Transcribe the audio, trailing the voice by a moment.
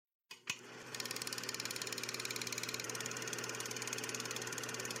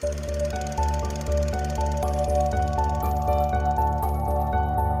Hi,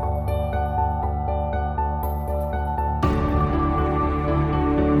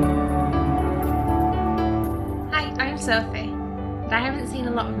 I'm Sophie, and I haven't seen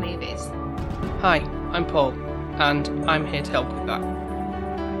a lot of movies. Hi, I'm Paul, and I'm here to help with that.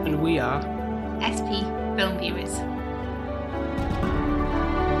 And we are SP Film Viewers.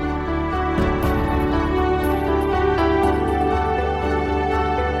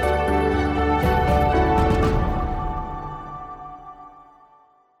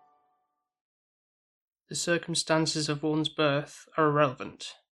 The circumstances of one's birth are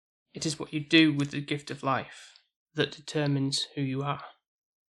irrelevant. It is what you do with the gift of life that determines who you are.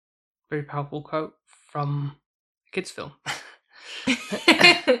 Very powerful quote from a kids' film.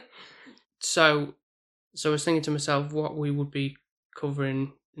 So I was thinking to myself what we would be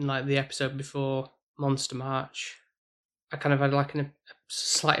covering in like the episode before Monster March. I kind of had like a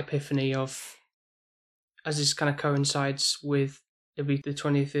slight epiphany of, as this kind of coincides with, it'll be the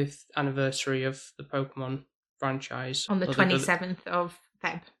 25th anniversary of the Pokemon franchise. On the 27th of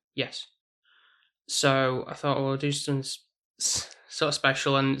Feb. Yes. So I thought, well, I'll do something sort of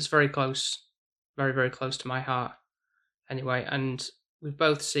special, and it's very close, very, very close to my heart anyway. And we've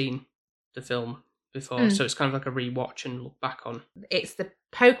both seen the film before, so it's kind of like a rewatch and look back on. It's the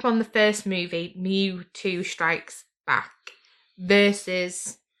Pokemon the first movie, Mewtwo Strikes Back,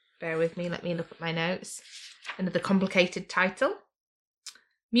 versus, bear with me, let me look at my notes, another complicated title,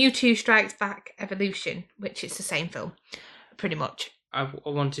 Mewtwo Strikes Back Evolution, which is the same film, pretty much. I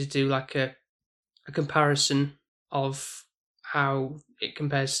wanted to do like a comparison of how it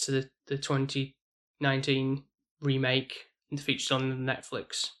compares to the 2019 remake and featured on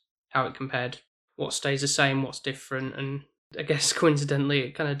Netflix, how it compared, what stays the same, what's different, and I guess coincidentally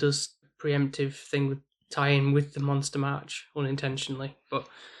it kind of does a preemptive thing with tie in with the Monster March unintentionally, but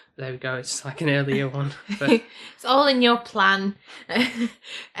there we go, it's like an earlier one. But it's all in your plan.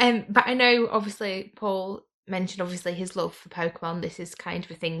 But I know obviously Paul mentioned obviously his love for Pokemon. This is kind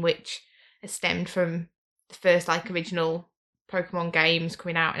of a thing which has stemmed from the first like original Pokemon games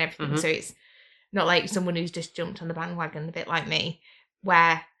coming out and everything. So it's not like someone who's just jumped on the bandwagon a bit like me,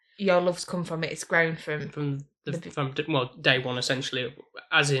 where your love's come from. It's grown from day one essentially,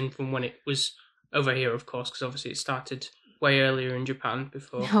 as in from when it was over here, of course, because obviously it started way earlier in Japan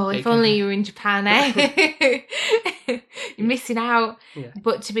before. Oh, if only you were in Japan, eh? You're missing out. Yeah.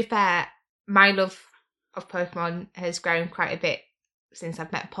 But to be fair, my love of Pokemon has grown quite a bit since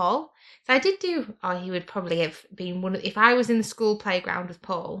I've met Paul. So I did do, he would probably have been one of, if I was in the school playground with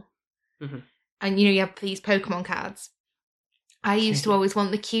Paul, and you have these Pokemon cards, I used to always want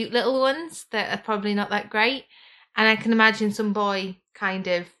the cute little ones that are probably not that great. And I can imagine some boy kind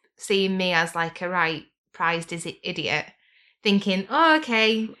of seeing me as like a right prized idiot, thinking, oh,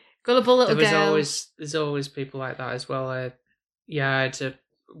 okay, gullible little girl. There's always people like that as well. I had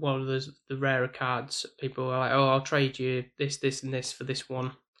one of the rarer cards. People were like, oh, I'll trade you this, and this for this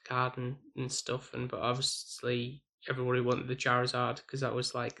one card and stuff. But obviously everybody wanted the Charizard because that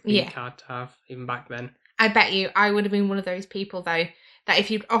was like the card to have even back then. I bet you I would have been one of those people though, that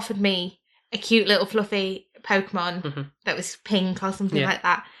if you'd offered me a cute little fluffy Pokemon that was pink or something like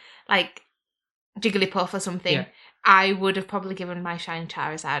that, like Jigglypuff or something, I would have probably given my shiny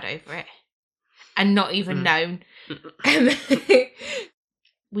Charizard over it and not even known.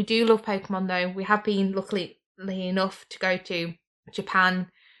 We do love Pokemon though. We have been luckily enough to go to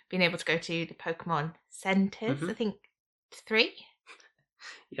Japan, being able to go to the Pokemon centres, I think 3.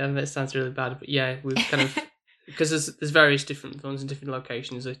 Yeah, that sounds really bad, but yeah, we've kind of, because there's various different ones in different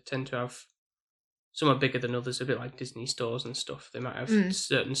locations. They tend to have, some are bigger than others, a bit like Disney stores and stuff. They might have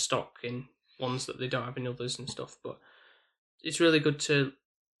certain stock in ones that they don't have in others and stuff, but it's really good to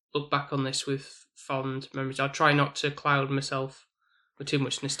look back on this with fond memories. I'll try not to cloud myself with too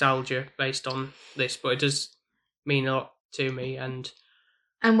much nostalgia based on this, but it does mean a lot to me, and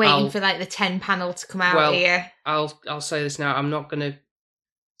I'm waiting for like the 10 panel to come out here. I'll say this now, I'm not going to,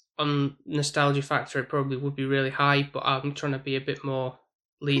 on nostalgia factor, it probably would be really high, but I'm trying to be a bit more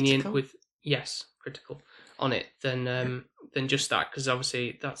lenient critical on it than just that, because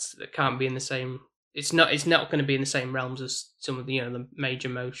obviously that can't be in the same. It's not going to be in the same realms as some of the the major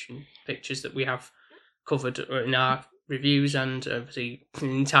motion pictures that we have covered in our reviews and obviously the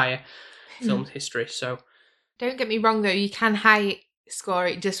entire film history. So don't get me wrong though, you can high score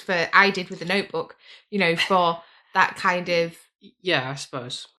it just for, I did with The Notebook, for that kind of, I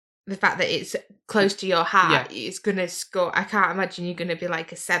suppose the fact that it's close to your heart, it's going to score. I can't imagine you're going to be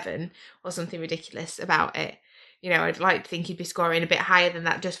like a 7 or something ridiculous about it. I'd like to think you'd be scoring a bit higher than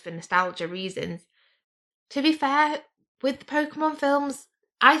that just for nostalgia reasons. To be fair, with the Pokemon films,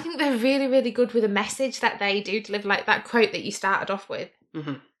 I think they're really, really good with a message that they do deliver, like that quote that you started off with.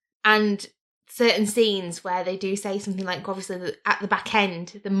 Mm-hmm. And certain scenes where they do say something like, obviously, at the back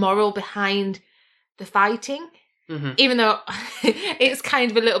end, the moral behind the fighting. Mm-hmm. Even though it's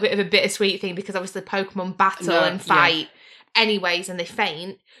kind of a little bit of a bittersweet thing, because obviously Pokemon battle and fight anyways, and they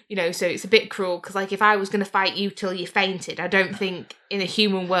faint, so it's a bit cruel, because like if I was going to fight you till you fainted, I don't think in a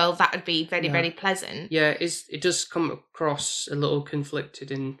human world that would be very, very pleasant. Yeah, it does come across a little conflicted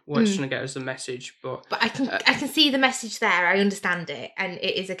in what it's trying to get as a message, but I can see the message there. I understand it, and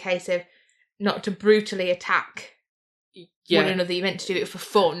it is a case of not to brutally attack one another. You're meant to do it for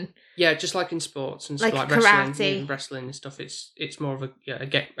fun. Yeah, just like in sports and like stuff, like wrestling and stuff. It's more of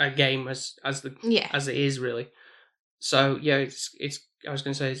a game as it is really. So yeah, it's I was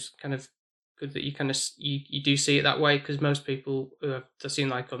going to say it's kind of good that you kind of you do see it that way, because most people I've seen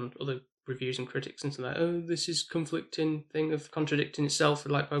like on other reviews and critics and stuff like, oh, this is conflicting thing of contradicting itself.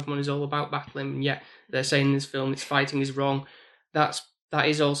 Like Pokemon is all about battling, and yet they're saying in this film its fighting is wrong. That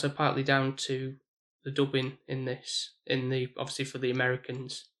is also partly down to the dubbing in this, obviously for the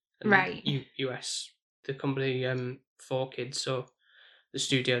Americans, and right? US, the company 4Kids, so the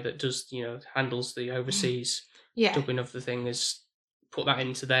studio that does handles the overseas dubbing of the thing, has put that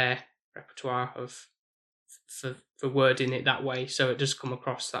into their repertoire of for wording it that way, so it does come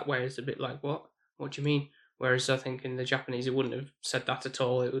across that way as a bit like, what do you mean? Whereas I think in the Japanese it wouldn't have said that at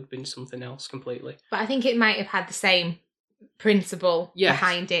all, it would have been something else completely. But I think it might have had the same principle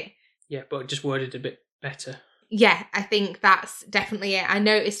behind it. Yeah, but just worded a bit better. Yeah, I think that's definitely it. I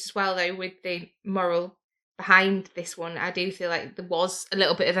noticed as well, though, with the moral behind this one, I do feel like there was a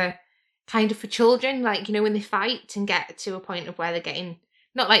little bit of a kind of for children, like, when they fight and get to a point of where they're getting,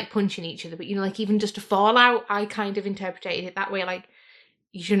 not like punching each other, but, like even just a fallout, I kind of interpreted it that way, like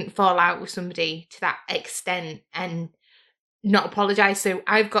you shouldn't fall out with somebody to that extent and not apologise. So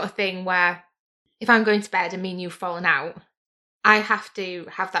I've got a thing where if I'm going to bed and me and you've fallen out, I have to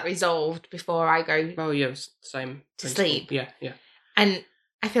have that resolved before I go same to sleep. Yeah. And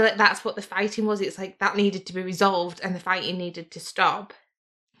I feel like that's what the fighting was. It's like that needed to be resolved and the fighting needed to stop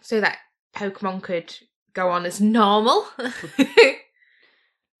so that Pokemon could go on as normal.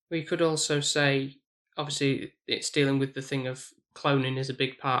 We could also say, obviously, it's dealing with the thing of cloning is a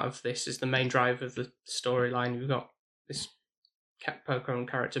big part of this, is the main drive of the storyline. We've got this Pokemon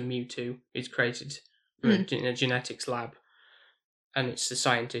character Mewtwo, who's created in a genetics lab, and it's the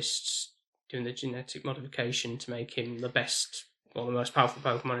scientists doing the genetic modification to make him the best, or the most powerful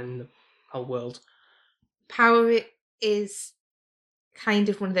Pokemon in the whole world. Power is kind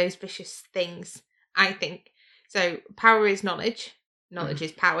of one of those vicious things, I think. So power is knowledge. Knowledge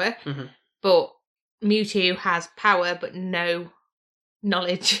is power. Mm-hmm. But Mewtwo has power but no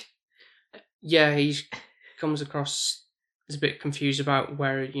knowledge. Yeah, he comes across as a bit confused about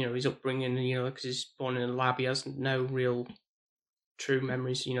where, his upbringing, because he's born in a lab, he has no real true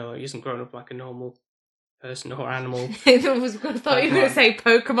memories, he hasn't grown up like a normal person or animal. I thought you were going to say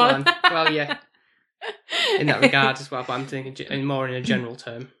Pokemon. Well, yeah. In that regard as well, but I'm thinking more in a general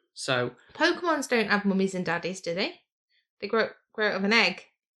term. So Pokemons don't have mummies and daddies, do they? They grow out of an egg.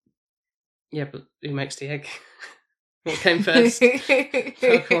 Yeah, but who makes the egg? What came first?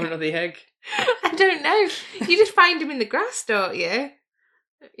 Pokemon or the egg? I don't know. You just find them in the grass, don't you?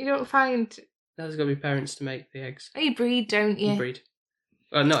 You don't find... There's got to be parents to make the eggs. Oh, you breed, don't you? You breed.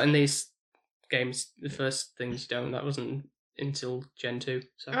 Well, not in these games. The first things you don't. That wasn't until Gen 2.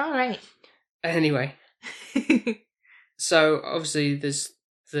 So. All right. Anyway. So, obviously, there's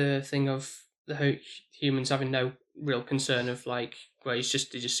the thing of the humans having no real concern of, like, well, they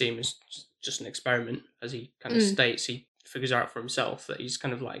just see him as just an experiment, as he kind of states. He figures out for himself that he's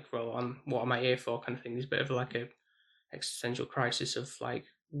kind of like, well, what am I here for, kind of thing. There's a bit of like a existential crisis of like,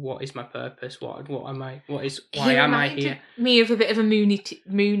 what is my purpose? What am I? Why am I here? Me of a bit of a moody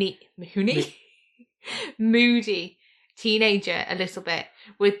teenager, a little bit,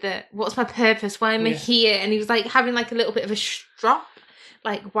 with the what's my purpose? Why am I here? And he was like having like a little bit of a strop,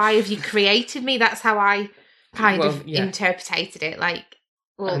 like, why have you created me? That's how I kind of interpreted it. Like,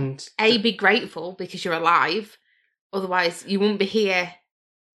 well, and be grateful because you're alive. Otherwise, you wouldn't be here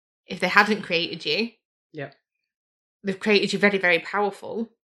if they hadn't created you. Yeah. They've created you very, very powerful.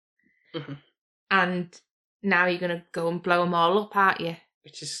 Mm-hmm. And now you're going to go and blow them all up, aren't you?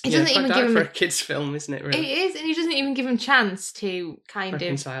 Which is quite dark for a kid's film, isn't it, really? It is, and he doesn't even give him chance to kind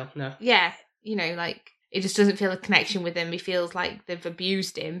reconcile, no. Yeah, like, it just doesn't feel a connection with him. He feels like they've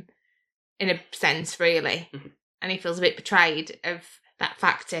abused him, in a sense, really. Mm-hmm. And he feels a bit betrayed of that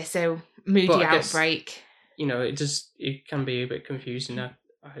factor, so moody outbreak. It can be a bit confusing.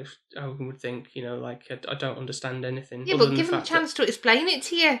 I would think, like I don't understand anything. Yeah, other but than give the him a fact chance to explain it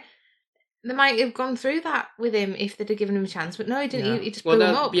to you. They might have gone through that with him if they'd have given him a chance, but no, he didn't. No. He just Well, blew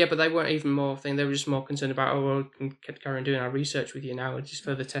him no, up. yeah, but they weren't even more thing. They were just more concerned about, we can carry on doing our research with you now, and just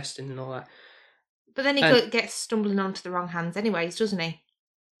further testing and all that. But then he gets stumbling onto the wrong hands anyways, doesn't he?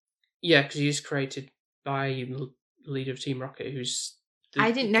 Yeah, because he's created by the leader of Team Rocket, who's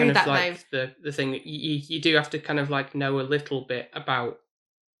I didn't know that, like the thing. You do have to kind of like know a little bit about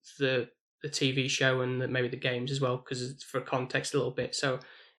the TV show and maybe the games as well, because it's for context a little bit. So,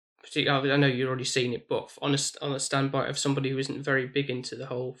 particularly, I know you've already seen it, but on a standpoint of somebody who isn't very big into the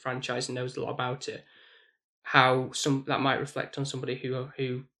whole franchise and knows a lot about it, how that might reflect on somebody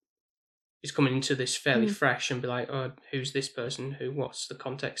who is coming into this fairly fresh and be like, oh, who's this person? What's the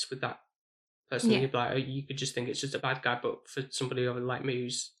context with that person? Yeah. You'd be like, oh, you could just think it's just a bad guy, but for somebody like me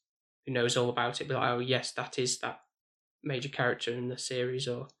who knows all about it, be like, oh yes, that is that major character in the series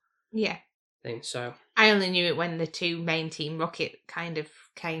or thing. So I only knew it when the two main Team Rocket kind of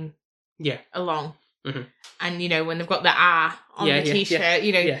came along. Mm-hmm. And when they've got the R on the t-shirt,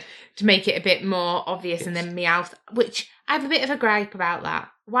 to make it a bit more obvious, yes. And then Meowth, which I have a bit of a gripe about that.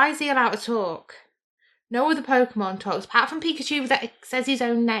 Why is he allowed to talk? No other Pokemon talks, apart from Pikachu that says his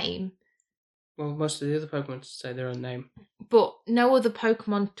own name. Well, most of the other Pokemon say their own name. But no other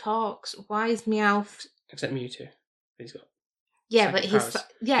Pokemon talks. Why is Meowth... Except Mewtwo. He's got... Yeah, but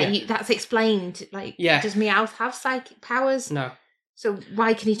that's explained. Like, does Meowth have psychic powers? No. So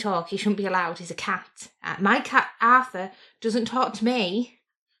why can he talk? He shouldn't be allowed. He's a cat. My cat, Arthur, doesn't talk to me.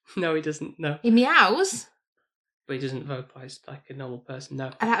 No, he doesn't, no. He meows. But he doesn't vocalise like a normal person,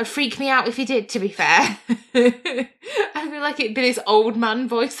 no. And that would freak me out if he did, to be fair. I feel like it'd be this old man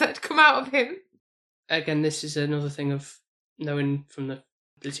voice that'd come out of him. Again, this is another thing of knowing from the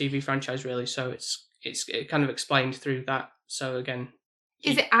TV franchise, really. So it's kind of explained through that. So again...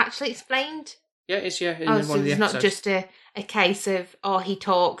 Is it actually explained? Yeah, it's, in so one of the episodes. It's not just a case of, he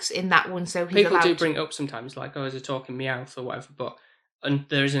talks in that one, so he's People allowed do bring it up sometimes, like, is it talking Meowth or whatever, and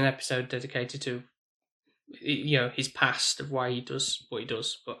there is an episode dedicated to, his past of why he does what he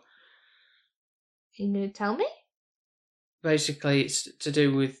does, but... Are you going to tell me? Basically, it's to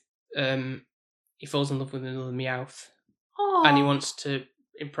do with, he falls in love with another Meowth, Aww. And he wants to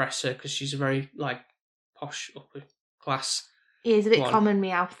impress her, because she's a very, like, posh, upper class... He is a bit common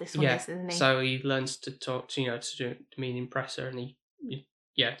Meowth, this one, isn't he? So he learns to talk to, to mean impress her, and he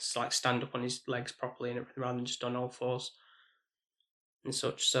it's like stand up on his legs properly and everything, rather than just on all fours and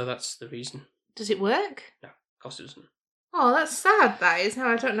such. So that's the reason. Does it work? No, of course it doesn't. Oh, that's sad, that is. No,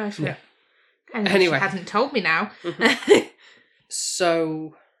 I don't know if yeah. Anyway. She hadn't told me now. Mm-hmm.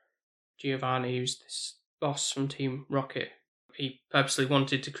 So, Giovanni, who's this boss from Team Rocket, he purposely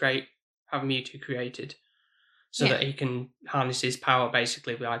wanted to have Mewtwo created, so that he can harness his power,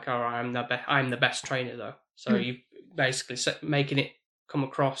 basically be like, all right, I'm the best trainer, though. So you basically making it come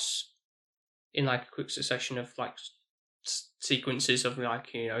across in like a quick succession of like sequences of like,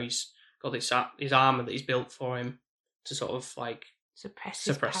 he's got his armor that he's built for him to sort of like suppress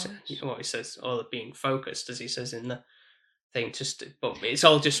what he says, or being focused, as he says in the thing. But it's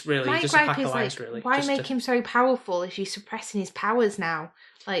all just really just a pack of lies, really. Why make him so powerful if you're suppressing his powers now?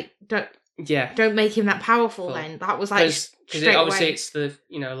 Like, don't make him that powerful then. That was like straight obviously away. It's the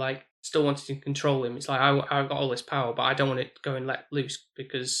like still wanting to control him. It's like I've got all this power, but I don't want it to go and let loose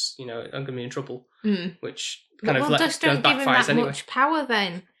because I'm going to be in trouble. Which kind of just don't give him that much power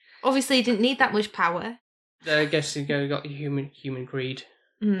then. Obviously, he didn't need that much power. I guess you got your human greed.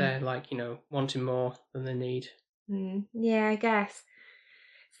 They're like wanting more than they need. Yeah, I guess.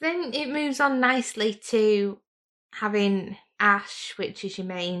 So then it moves on nicely to having Ash, which is your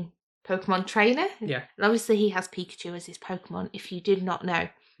main Pokemon trainer. Yeah. And obviously he has Pikachu as his Pokemon, if you did not know.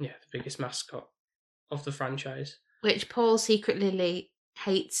 Yeah, the biggest mascot of the franchise. Which Paul secretly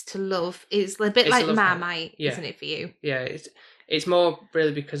hates to love. It's a bit like Marmite, isn't it, for you? Yeah, it's more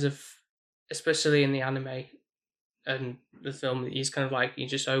really because of, especially in the anime and the film, he's kind of like,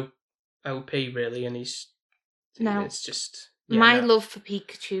 he's just OP really, and it's just... My love for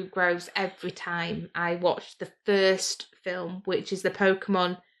Pikachu grows every time I watch the first film, which is the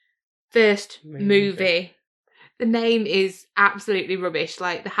Pokemon first movie. The name is absolutely rubbish.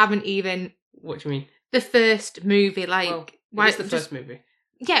 Like, they haven't even... What do you mean? The first movie, like... Why is the first movie?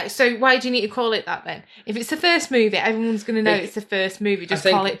 Yeah, so why do you need to call it that then? If it's the first movie, everyone's going to know it's the first movie. Just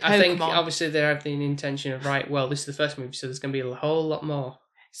call it Pokemon. I think obviously they have the intention of, this is the first movie, so there's going to be a whole lot more.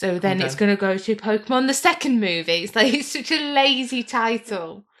 So then it's going to go to Pokemon the second movie. It's like, it's such a lazy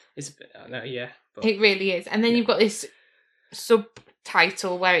title. It's a bit, yeah. But, it really is. And then you've got this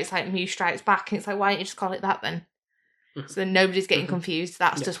subtitle where it's like Mew Strikes Back, and it's like, why don't you just call it that then? So nobody's getting confused.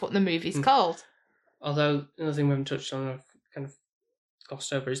 That's just what the movie's called. Although, another thing we haven't touched on, I've kind of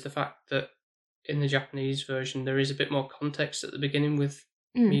glossed over, is the fact that in the Japanese version, there is a bit more context at the beginning with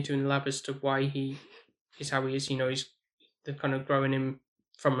Mewtwo in the lab as to why he is how he is. They're kind of growing him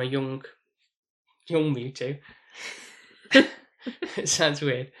from a young Mewtwo. It sounds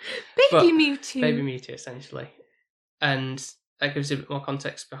weird. Baby Mewtwo. Baby Mewtwo, essentially. And that gives a bit more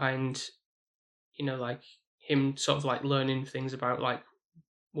context behind, like him sort of like learning things about like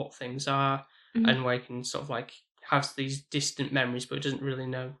what things are and where he can sort of like have these distant memories, but doesn't really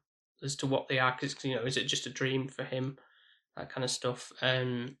know as to what they are because, is it just a dream for him? That kind of stuff.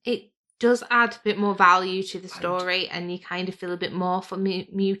 It does add a bit more value to the story, and you kind of feel a bit more for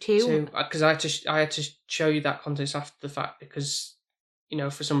Mewtwo. Because I had to show you that context after the fact because,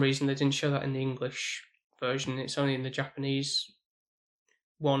 for some reason they didn't show that in the English version. It's only in the Japanese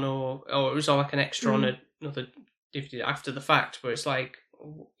one, or it was all like an extra on another DVD after the fact, where it's like,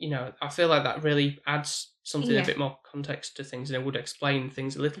 I feel like that really adds something a bit more context to things, and it would explain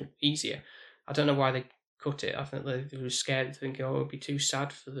things a little easier. I don't know why they cut it. I think they were scared, thinking, it would be too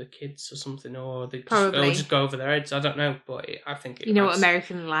sad for the kids or something, or they just go over their heads. I don't know, but I think it what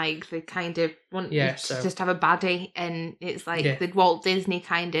Americans like, they kind of want you to just have a baddie, and it's like the Walt Disney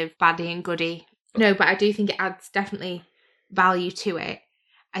kind of baddie and goodie. No, but I do think it adds definitely value to it.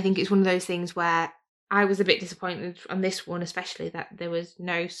 I think it's one of those things where I was a bit disappointed on this one, especially that there was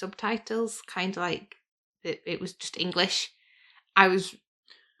no subtitles, kind of like it was just English. I was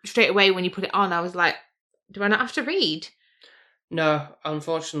straight away when you put it on, I was like, do I not have to read? No,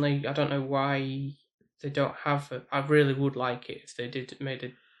 unfortunately, I don't know why they don't have it. I really would like it if they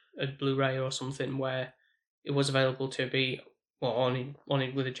made a Blu-ray or something where it was available to be only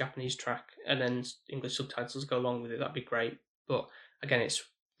with a Japanese track and then English subtitles go along with it. That'd be great. But again, it's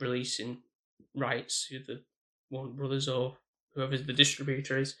releasing rights to the Warner Brothers or whoever the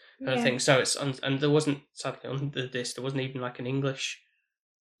distributor is, kind of thing. So it's and there wasn't, sadly, on the disc there wasn't even like an English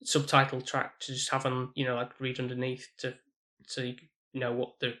subtitle track to just have on, like read underneath so you know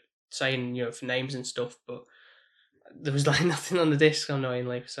what they're saying, for names and stuff. But there was like nothing on the disc,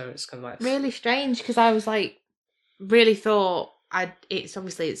 annoyingly. So it's kind of like really strange because I was like, really thought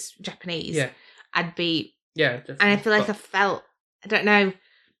it's Japanese. Yeah, I'd be definitely. And I feel like I don't know.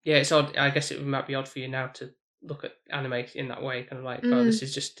 Yeah, it's odd. I guess it might be odd for you now to look at anime in that way, kind of like, oh, this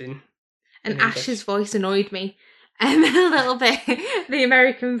is just in. And Ash's voice annoyed me a little bit. The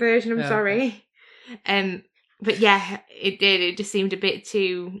American version, I'm sorry. But yeah, it did. It just seemed a bit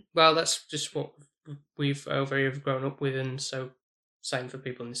too. Well, that's just what we've grown up with, and so same for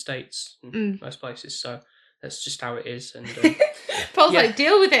people in the States and most places. So that's just how it is. And Paul's like,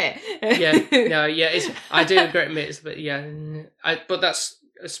 deal with it. I do admit it's a bit, but that's,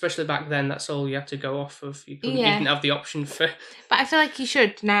 especially back then, that's all you had to go off of. You didn't have the option for. But I feel like you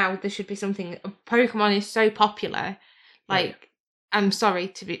should now. There should be something. Pokemon is so popular. Like, I'm sorry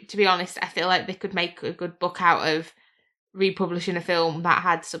to be honest. I feel like they could make a good book out of republishing a film that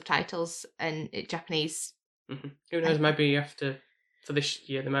had subtitles and Japanese. Mm-hmm. Who knows? Maybe after for this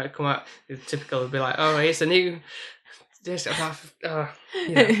year they might come out. The typical would be like, oh, here's a new.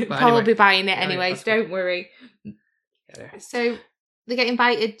 Paul will be buying it anyways. Don't worry. Yeah. So. They get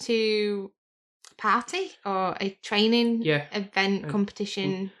invited to a party or a training event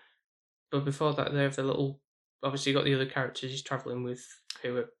competition. But before that, they have the little. Obviously, you got the other characters he's travelling with,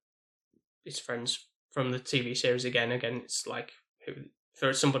 who are his friends from the TV series. Again, it's like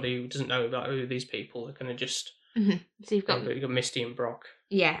for somebody who doesn't know about who these people are, kind of just. Mm-hmm. So you've got Misty and Brock.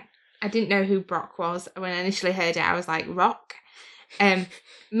 Yeah, I didn't know who Brock was when I initially heard it. I was like, Rock.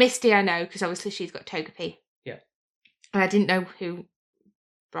 Misty, I know because obviously she's got Togepi. Yeah, and I didn't know who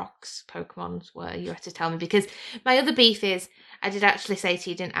Brock's Pokemons were. You had to tell me because my other beef is I did actually say to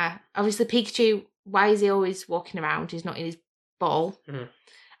you, didn't I? Obviously, Pikachu. Why is he always walking around? He's not in his ball. Mm-hmm.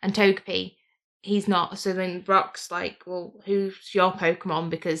 And Togepi, he's not. So then Brock's like, well, who's your Pokemon?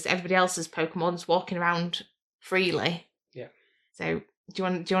 Because everybody else's Pokemon's walking around freely. Yeah. So do you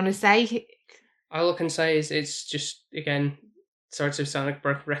want to say? All I can say is it's just, again, sorry to sound like a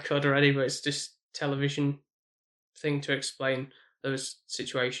broken record already, but it's just television thing to explain those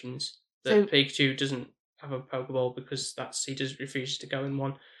situations. That Pikachu doesn't have a Pokeball because he just refuses to go in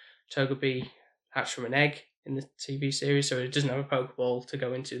one. Togepi hatched from an egg in the TV series, so it doesn't have a Pokeball to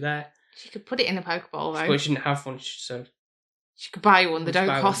go into there. She could put it in a Pokeball, though. But she didn't have one, so... She could buy one that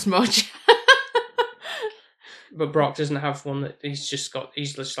don't cost much. But Brock doesn't have one that he's just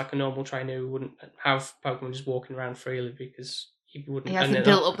like a normal trainer who wouldn't have Pokemon just walking around freely because he wouldn't... He hasn't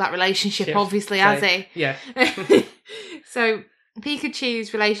built up that relationship, obviously, has he? Yeah. So...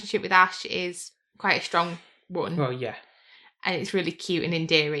 Pikachu's relationship with Ash is quite a strong one. Well, yeah. and it's really cute and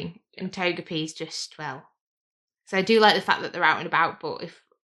endearing. And Togepi's just, well. So I do like the fact that they're out and about, but if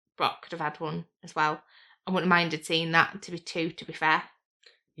Brock could have had one as well, I wouldn't have minded seeing that to be 2, to be fair.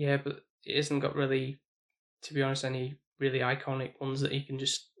 Yeah, but it hasn't got really, to be honest, any really iconic ones that you can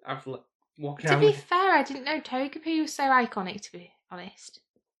just have walking around. To be fair, I didn't know Togepi was so iconic, to be honest.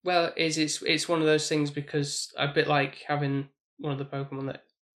 Well, it's one of those things because a bit like having one of the Pokemon that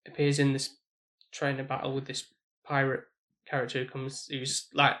appears in this trainer battle with this pirate character who's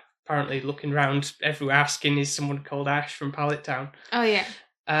like apparently looking around everywhere asking, is someone called Ash from Pallet Town? Oh yeah.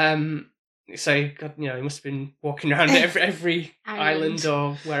 So God, he must have been walking around every island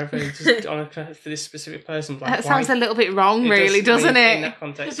or wherever just for this specific person. Like, that sounds a little bit wrong, really, doesn't it? In that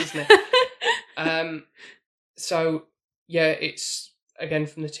context, doesn't it? So yeah, it's again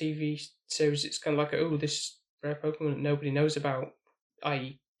from the TV series. It's kind of like this rare Pokemon that nobody knows about,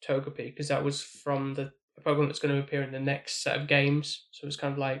 i.e. Togepi, because that was from the Pokemon that's going to appear in the next set of games. So it's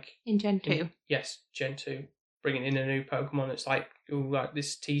kind of like in Gen 2. Yes, Gen 2. Bringing in a new Pokemon. It's like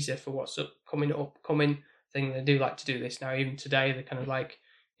this teaser for what's upcoming thing. They do like to do this now. Even today, they kind of like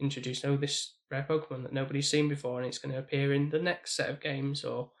introduce this rare Pokemon that nobody's seen before, and it's going to appear in the next set of games.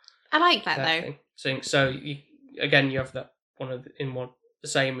 Or I like that though. So you have that the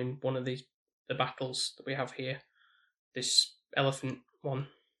same in one of the battles that we have here. This elephant one,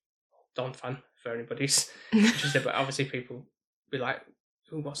 Donphan for anybody's interested, but obviously people be like,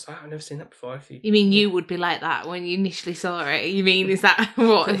 "Oh, what's that? I've never seen that before." You mean you would be like that when you initially saw it? You mean, is that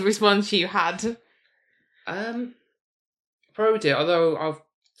what response you had? Probably did. Although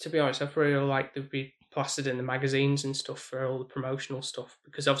to be honest, I probably like to be plastered in the magazines and stuff for all the promotional stuff,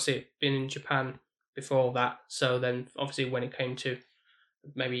 because obviously it'd been in Japan before that. So then obviously when it came to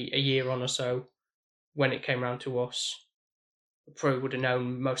maybe a year on or so, when it came around to us, I probably would have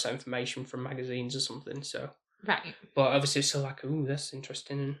known most of that information from magazines or something. So right. But obviously it's still like, ooh, that's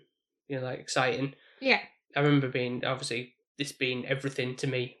interesting and like exciting. Yeah. I remember this being everything to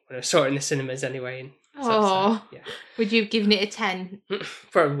me when I saw it in the cinemas anyway. And oh, yeah. Would you have given it a 10?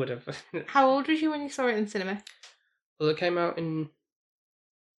 Probably would have. How old was you when you saw it in the cinema? Well, it came out in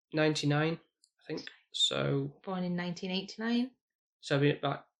 99, I think. So born in 1989. So I'd be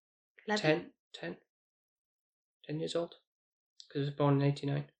about 10 years old, because I was born in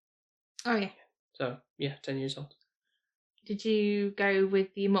 89. Oh yeah. So yeah, 10 years old. Did you go with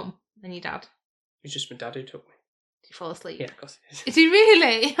your mum and your dad? It was just my dad who took me. Did you fall asleep? Yeah, of course it is. Is he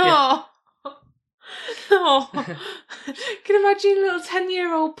really? Yeah. Oh. Can you imagine little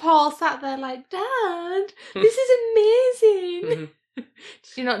 10-year-old Paul sat there like, Dad, this is amazing.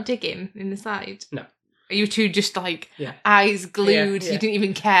 Did you not dig him in the side? No. Are you two just like eyes glued? Yeah. You didn't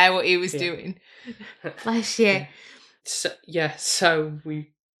even care what he was doing. Bless you. Yeah. So the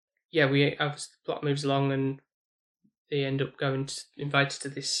plot moves along and they end up invited to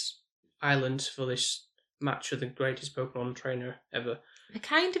this island for this match with the greatest Pokemon trainer ever. They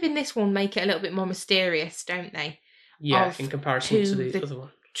kind of in this one make it a little bit more mysterious, don't they? Yeah, in comparison to the other one.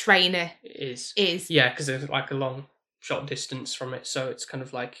 Trainer is. Yeah, because there's like a long shot distance from it, so it's kind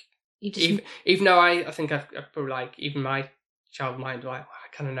of like you just... even though I think I've probably like even my child mind like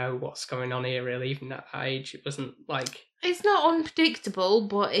I kind of know what's going on here really. Even at that age, it wasn't like it's not unpredictable,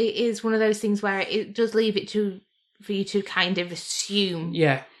 but it is one of those things where it does leave it for you to kind of assume.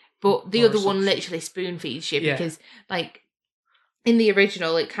 Yeah. But the other one literally spoon feeds you because like in the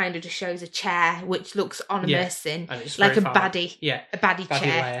original it kind of just shows a chair which looks ominous and like a baddie. Yeah. A baddie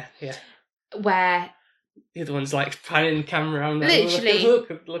chair. Layer. Yeah. Where the other one's like panning the camera around. Literally, look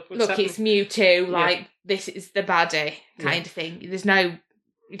what's happening. It's Mewtwo. Like this is the baddie kind of thing. There's no,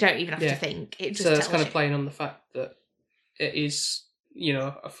 you don't even have to think. It just so it's kind of playing on the fact that it is,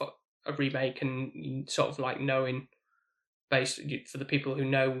 a remake and sort of like knowing, basically for the people who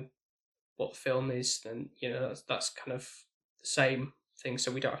know what the film is, then that's kind of the same thing.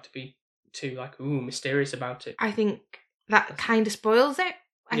 So we don't have to be too like mysterious about it. I think that kind of spoils it.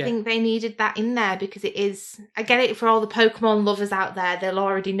 I think they needed that in there because it is. I get it for all the Pokemon lovers out there; they'll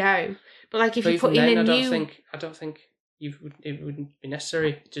already know. But like, if you put in a new, I don't think it wouldn't be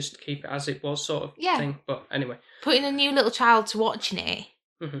necessary. Just keep it as it was, sort of thing. But anyway, putting a new little child to watching it,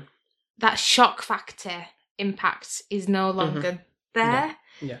 that shock factor impact is no longer there.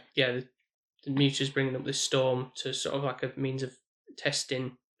 No. Yeah. The Mewtwo's bringing up this storm to sort of like a means of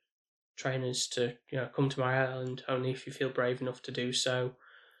testing trainers to come to my island only if you feel brave enough to do so.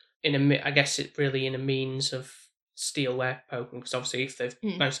 I guess it really in a means of steal their Pokemon, because obviously if they've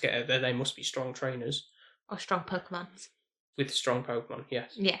managed to get out there, they must be strong trainers. Or strong Pokemon. With strong Pokemon,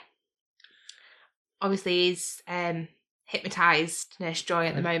 yes. Yeah. Obviously he's hypnotised Nurse Joy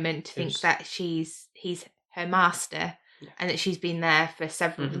at the moment to think that he's her master, and that she's been there for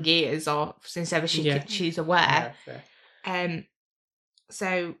several years or since ever she's aware.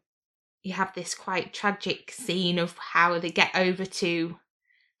 So you have this quite tragic scene of how they get over to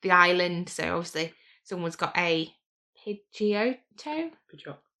the island. So obviously someone's got a Pidgeotto.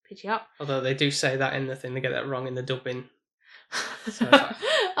 Pidgeot. Although they do say that in the thing, they get that wrong in the dubbing. So that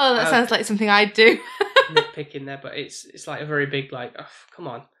sounds like something I'd do. Nitpicking there, but it's like a very big like. Oh, come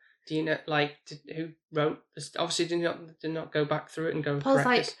on, do you know who wrote this? Obviously, did not go back through it and go. Paul's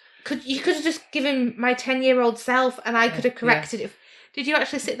like, you could have just given my 10-year-old self, and I could have corrected it. Did you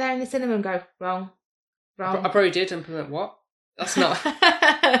actually sit there in the cinema and go wrong? I probably did, and went, what? That's not.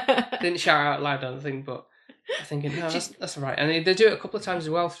 Didn't shout out loud on the thing, but I'm thinking, no, that's all right. And they do it a couple of times as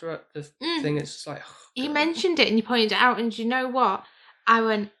well throughout the thing. It's just like, you mentioned it and you pointed it out, and you know what? I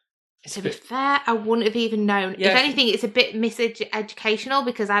went, to be fair, I wouldn't have even known. Yeah. If anything, it's a bit miseducational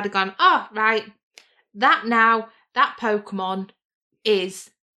because I'd have gone, oh, right, that Pokemon is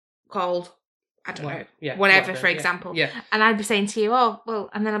called, I don't know, whatever, for example. Yeah. And I'd be saying to you, oh, well,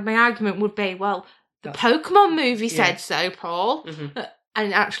 and then my argument would be, well, the Pokemon movie said so, Paul. Mm-hmm.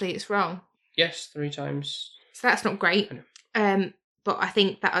 And actually it's wrong. Yes, 3 times. So that's not great. But I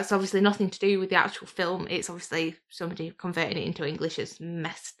think that has obviously nothing to do with the actual film. It's obviously somebody converting it into English has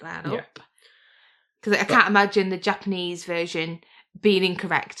messed that up. Because I can't imagine the Japanese version being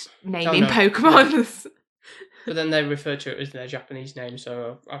incorrect naming Pokemon. But then they refer to it as their Japanese name,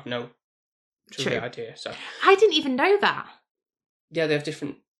 so I've no true idea. So I didn't even know that. Yeah, they have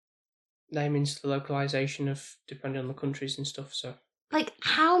different namings to the localization of depending on the countries and stuff. So, like,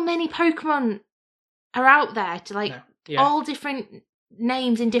 how many Pokemon are out there to all different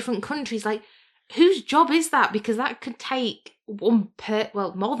names in different countries? Like, whose job is that? Because that could take more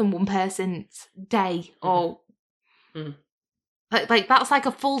than one person's day, or like that's like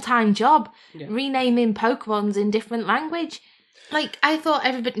a full-time job. Renaming Pokemons in different language. Like, I thought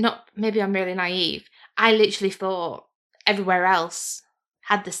everybody. Not maybe I'm really naive. I literally thought everywhere else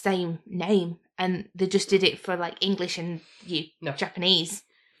had the same name, and they just did it for like English and Japanese.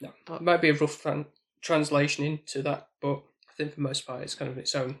 No, but it might be a rough translation into that, but I think for the most part it's kind of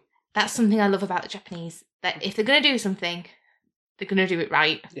its own. That's something I love about the Japanese, that if they're going to do something, they're going to do it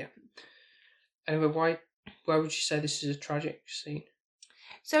right. Yeah. Anyway, why would you say this is a tragic scene?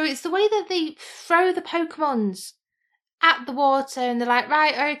 So it's the way that they throw the Pokemons at the water, and they're like,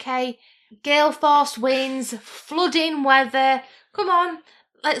 right, okay, gale force winds, flooding weather, come on,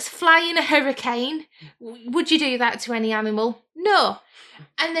 let's fly in a hurricane. Would you do that to any animal? No.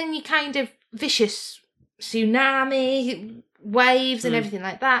 And then you kind of vicious tsunami, waves and everything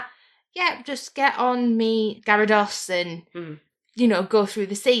like that. Yeah, just get on me Gyarados and, go through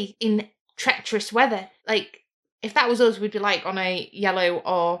the sea in treacherous weather. Like, if that was us, we'd be like on a yellow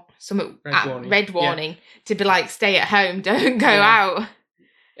or some red warning to be like, stay at home, don't go out.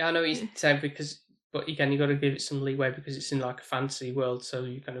 Yeah, I know what you're saying, but again, you got to give it some leeway because it's in like a fantasy world, so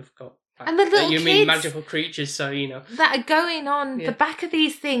you kind of got. And the little kids mean magical creatures, so that are going on the back of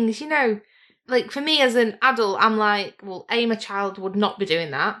these things. Like for me as an adult, I'm like, well, my child would not be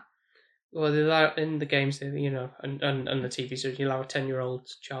doing that. Well, they allow in the games, and the TV shows, you allow a 10-year-old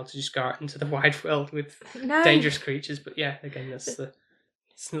child to just go out into the wide world with dangerous creatures. But yeah, again, it's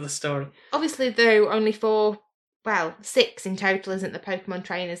another story. Obviously, though, only 6 in total, isn't the Pokemon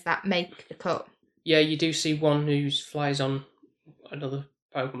trainers that make the cut? Yeah, you do see one who flies on another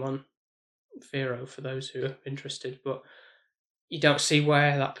Pokemon, Fearow, for those who are interested, but you don't see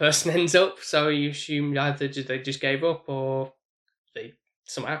where that person ends up, so you assume either they just gave up or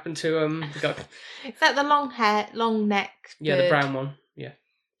something happened to them. Is that the long hair, long neck? Yeah, bird? The brown one, yeah.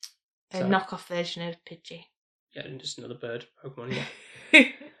 A knockoff version of Pidgey. Yeah, and just another bird Pokemon, yeah.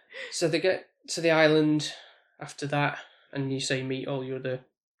 So they get to the island after that, and you meet all your other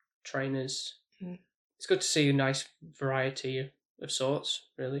trainers. It's good to see a nice variety of sorts,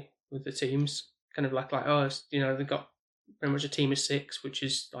 really, with the teams. Kind of like they've got pretty much a team of 6, which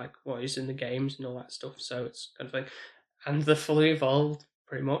is like what is in the games and all that stuff. So it's kind of thing, and they're fully evolved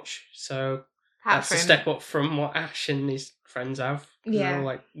pretty much. So that's a step up from what Ash and his friends have. They're all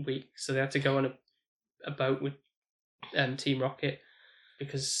like weak, so they had to go on a boat with Team Rocket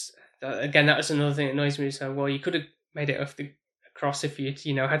because again that was another thing that annoys me. So you could have made it across if you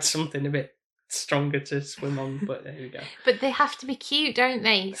had something a bit stronger to swim on, but there we go. But they have to be cute, don't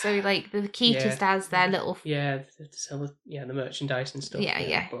they? So like the cutest has their little to sell the merchandise and stuff.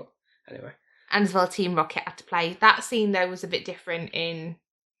 Yeah. But anyway, and as well, Team Rocket had to play. That scene though was a bit different in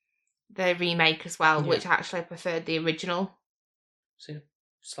the remake as well, which actually I preferred the original. See a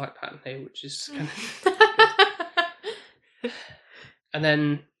slight pattern here, which is kind of and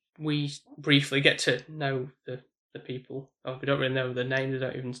then we briefly get to know the the people. Oh, we don't really know the name. They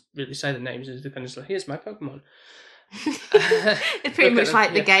don't even really say the names. They're kind of like, here's my Pokemon. It's pretty much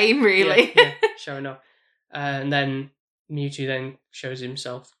like the game, really. Yeah, showing off. And then Mewtwo then shows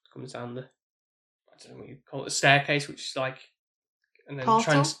himself, comes down the, I don't know what you call it, a staircase, which is like, and then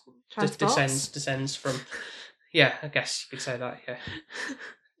descends from, yeah, I guess you could say that, yeah,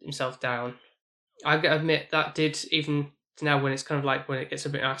 himself down. I gotta admit, that did, even to now when it's kind of like, when it gets a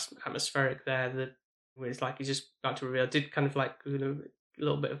bit atmospheric there, when it's like he's just about to reveal, did kind of like, a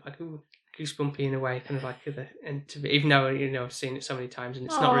little bit of like, ooh, goosebumpy in a way, kind of like, and to be, even though, I've seen it so many times and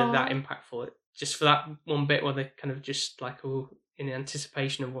it's not really that impactful, just for that one bit where they kind of just like, oh, in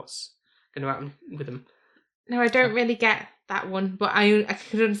anticipation of what's going to happen with them. No, I don't really get that one, but I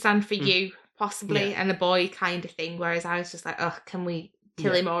could understand for you, possibly, and a boy kind of thing, whereas I was just like, oh, can we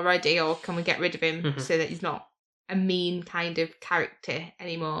kill him already, or can we get rid of him so that he's not a mean kind of character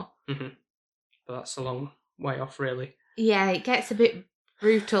anymore? But that's a long way off, really. Yeah, it gets a bit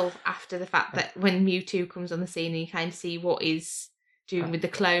brutal after the fact that when Mewtwo comes on the scene and you kind of see what he's doing with the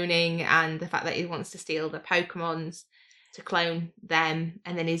cloning and the fact that he wants to steal the Pokemons to clone them,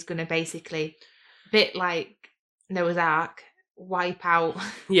 and then he's going to basically, a bit like Noah's Ark, wipe out.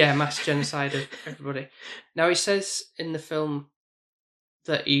 Yeah, mass genocide of everybody. Now, he says in the film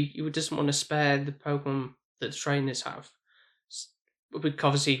that he doesn't want to spare the Pokemon that the trainers have, because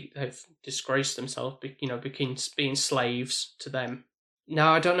obviously they've disgraced themselves, being slaves to them.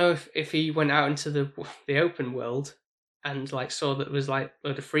 Now, I don't know if he went out into the open world and like saw that there was like a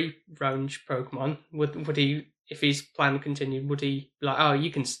load of free range Pokemon. Would he, if his plan continued, would he be like, oh, you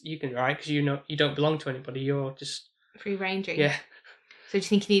can right, because you don't belong to anybody, you're just free ranging? Yeah. So do you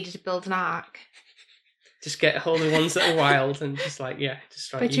think he needed to build an ark? Just get hold of the ones that are wild and just like, yeah,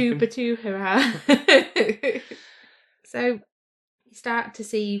 just like Batu, hurrah. So you start to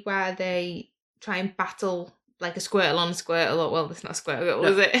see where they try and battle like a Squirtle on a Squirtle. Well, it's not a Squirtle,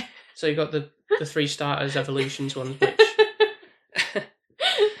 is it? So you got the 3 starters evolutions ones, which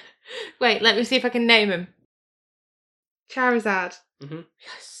wait, let me see if I can name them. Charizard.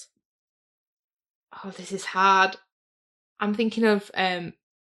 Yes. Oh, this is hard. I'm thinking of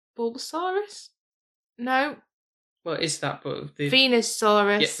Bulbasaurus. No. Well, is that but the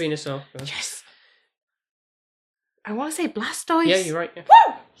Venusaurus? Yeah, Venusaur. Yes. I want to say Blastoise. Yeah, you're right. Yeah.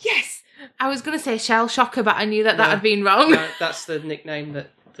 Woo! Yes. I was going to say Shell Shocker, but I knew that had been wrong. No, that's the nickname that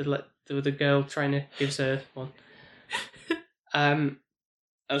the girl trainer gives her one.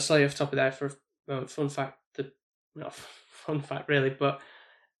 I'll say off the top of there for a moment, fun fact. Not fun fact really, but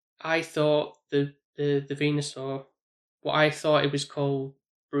I thought the Venusaur, what I thought it was called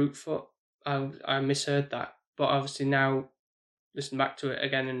Brutefoot. I misheard that, but obviously now listen back to it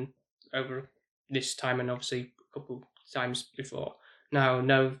again and over this time and obviously a couple times before. Now I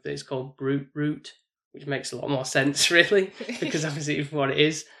know that it's called Root, which makes a lot more sense really, because obviously it's what it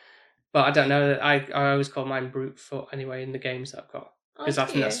is. But I don't know. I always call mine Brutefoot anyway in the games that I've got, because I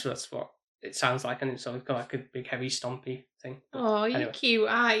think that's what it sounds like, and it's got like a big heavy stompy thing. Oh, you're cute,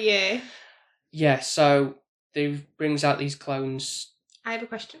 aren't you? Yeah. So they brings out these clones. I have a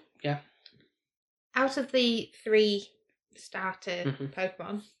question. Yeah. Out of the 3 starter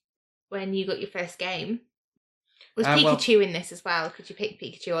Pokemon, when you got your first game, was Pikachu in this as well? Could you pick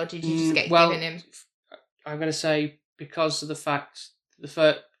Pikachu, or did you just get given him? I'm going to say, because of the fact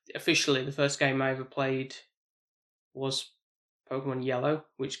officially the first game I ever played was Pokemon Yellow,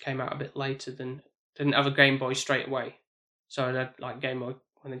 which came out a bit later didn't have a Game Boy straight away. So I had like Game Boy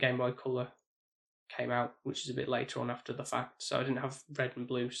when the Game Boy Color came out, which is a bit later on after the fact. So I didn't have Red and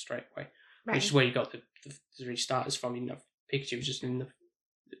Blue straight away, which is where you got the 3 starters from. Pikachu was just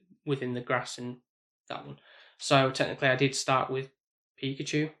within the grass in that one. So technically I did start with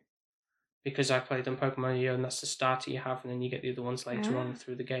Pikachu, because I played on Pokemon Yellow, and that's the starter you have, and then you get the other ones later on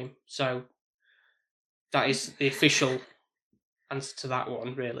through the game. So that is the official answer to that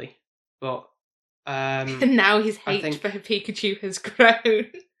one, really. But and now his hate for Pikachu has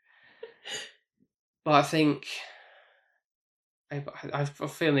grown. But I think I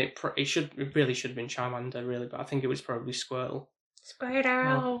feeling it really should have been Charmander, really. But I think it was probably Squirtle.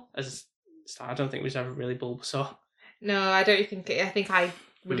 Squirtle. I don't think it was ever really Bulbasaur. No, I don't think it. I think I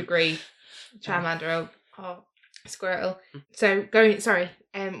would agree. Charmander or Squirtle. So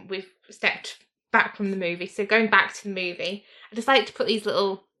we've stepped back from the movie. So going back to the movie, I just like to put these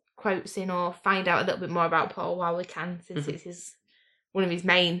little quotes in or find out a little bit more about Paul while we can, since it's one of his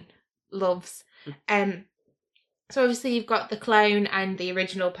main loves. So obviously you've got the clone and the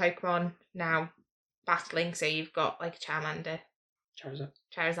original Pokemon now battling. So you've got like Charmander,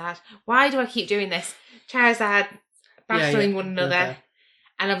 Charizard. Why do I keep doing this? Charizard battling one another.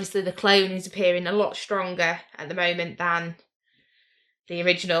 And obviously the clone is appearing a lot stronger at the moment than the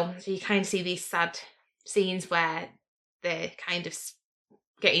original. So you kind of see these sad scenes where they're kind of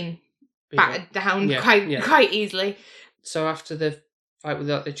getting battered down quite easily. So after the fight with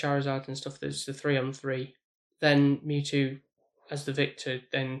the Charizard and stuff, there's the 3-on-3. Then Mewtwo, as the victor,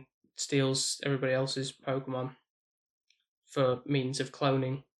 then steals everybody else's Pokemon for means of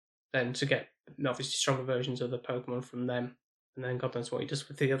cloning, then to get obviously stronger versions of the Pokemon from them. And then God knows what he does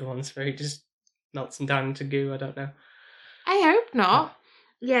with the other ones, where he just melts them down into goo, I don't know. I hope not.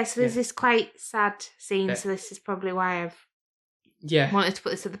 Yeah, so there's this quite sad scene, so this is probably why I've wanted to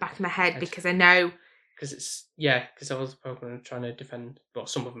put this at the back of my head, because I know... Because all the Pokemon are trying to defend, well,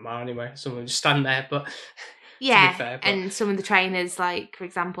 some of them are anyway, some of them just stand there, but... Yeah, fair, and some of the trainers, like, for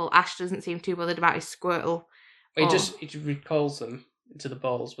example, Ash doesn't seem too bothered about his Squirtle. He just recalls them into the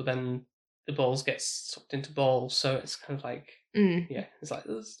balls, but then the balls get sucked into balls, so it's kind of like... it's like,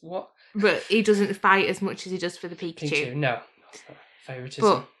 what? But he doesn't fight as much as he does for the Pikachu. No, that's not favouritism.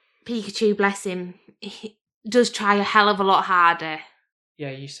 But Pikachu, bless him, he does try a hell of a lot harder.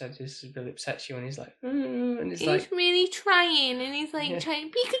 Yeah, you said this really upsets you, and he's like, and he's like, really trying, and he's like trying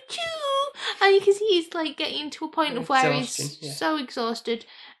Pikachu, and you can see he's like getting to a point of where he's so exhausted,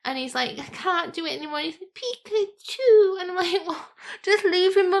 and he's like, I can't do it anymore. He's like, Pikachu, and I'm like, well, just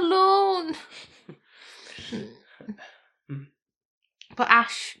leave him alone. But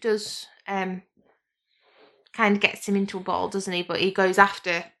Ash does kind of gets him into a ball, doesn't he? But he goes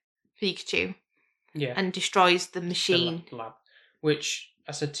after Pikachu, and destroys the machine lab, which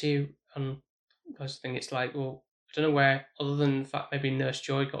I said to you on the thing. It's like, well, I don't know where, other than the fact maybe Nurse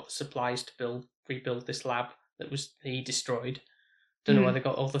Joy got the supplies to rebuild this lab that he destroyed. Don't know where they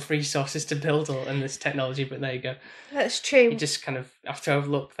got all the resources to build and this technology, but there you go. That's true. You just kind of have to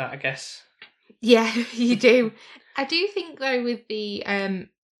overlook that, I guess. Yeah, you do. I do think, though, with the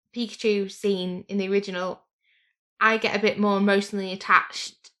Pikachu scene in the original, I get a bit more emotionally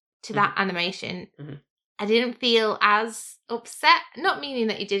attached to that animation. Mm-hmm. I didn't feel as upset, not meaning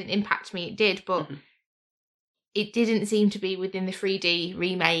that it didn't impact me, it did, but it didn't seem to be within the 3D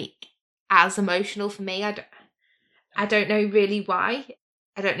remake as emotional for me. I don't know really why.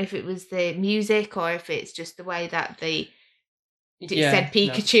 I don't know if it was the music or if it's just the way that it said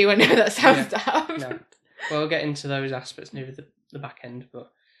Pikachu. No. I know that sounds daft. No. Well, we'll get into those aspects near the back end,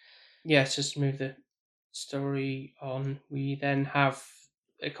 but just to move the story on, we then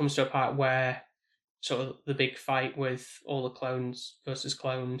it comes to a part where sort of the big fight with all the clones versus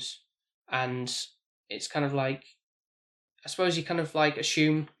clones, and it's kind of like, I suppose you kind of like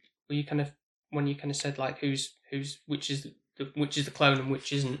assume, when you kind of said like which is the clone and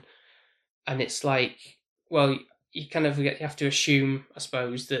which isn't, and it's like, well, you kind of have to assume, I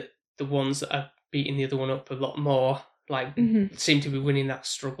suppose, that the ones that are beating the other one up a lot more, like, seem to be winning that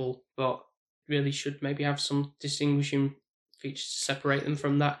struggle, but really should maybe have some distinguishing features to separate them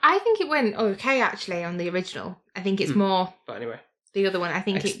from that. I think it went okay, actually, on the original. I think it's more... But anyway. The other one, I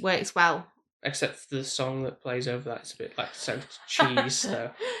think it works well. Except for the song that plays over that, it's a bit like so cheese,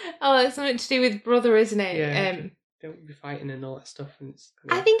 so... Oh, it's something to do with Brother, isn't it? Yeah, don't be fighting and all that stuff. And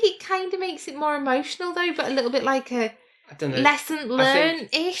I think it kind of makes it more emotional, though, but a little bit like a lesson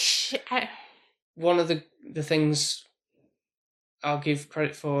learned-ish. One of the things I'll give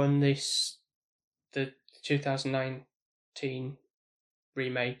credit for in the 2019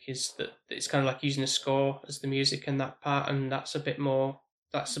 remake is that it's kind of like using a score as the music in that part, and that's a bit more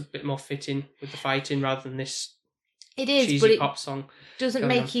fitting with the fighting rather than this cheesy pop song. Doesn't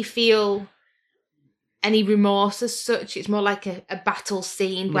make you feel any remorse as such. It's more like a battle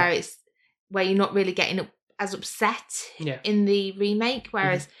scene where you're not really getting as upset in the remake,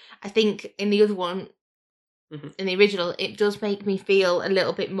 whereas I think in the other one, in the original, it does make me feel a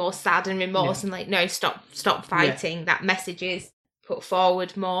little bit more sad and remorse and like, no, stop fighting. That message is put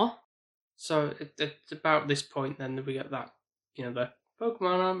forward more. So it's about this point then that we get that, the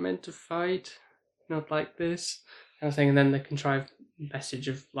Pokemon aren't meant to fight, not like this kind of thing, and then the contrived message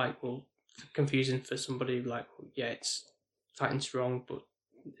of like, well, confusing for somebody like, it's fighting's wrong, but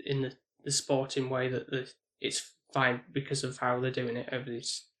in the sporting way that it's fine because of how they're doing it over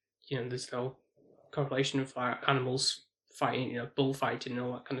this, this whole correlation of like animals fighting, bullfighting and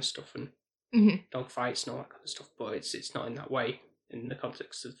all that kind of stuff, and dog fights and all that kind of stuff, but it's not in that way in the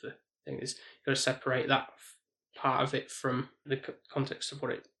context of the thing. You've got to separate that part of it from the context of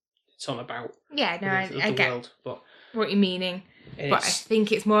what it's on about. Yeah, no, I get world, but what you're meaning. But I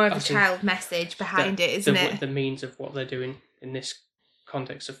think it's more of a child message behind it, isn't it? The means of what they're doing in this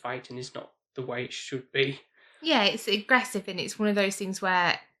context of fighting is not the way it should be. Yeah, it's aggressive, and it's one of those things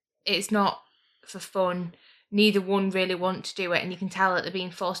where it's not for fun. neither one really want to do it, and you can tell that they're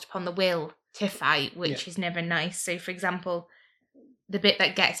being forced upon the will to fight, which is never nice. So, for example, the bit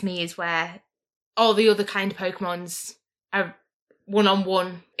that gets me is where all the other kind of Pokemons are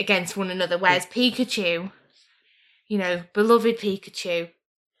one-on-one against one another, whereas Pikachu, you know, beloved Pikachu,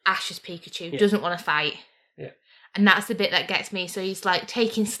 Ash's Pikachu, doesn't want to fight. Yeah. And that's the bit that gets me. So he's like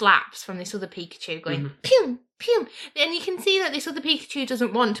taking slaps from this other Pikachu, going, pew, pew. And you can see that this other Pikachu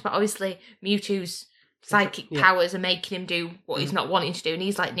doesn't want, but obviously Mewtwo's psychic powers are making him do what he's not wanting to do, and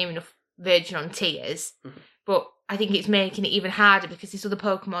he's like near enough verging on tears. But I think it's making it even harder because this other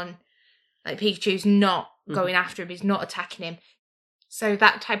Pokemon, like Pikachu's not going after him, he's not attacking him. So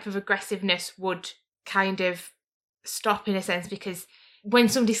that type of aggressiveness would kind of stop in a sense, because when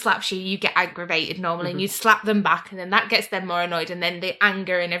somebody slaps you, you get aggravated normally, and you slap them back, and then that gets them more annoyed, and then the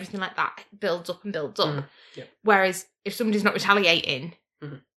anger and everything like that builds up and builds up. Whereas if somebody's not retaliating,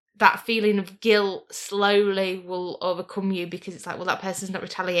 that feeling of guilt slowly will overcome you, because it's like, well, that person's not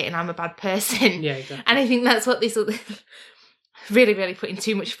retaliating, I'm a bad person. Yeah, exactly. And I think that's what this other really, really putting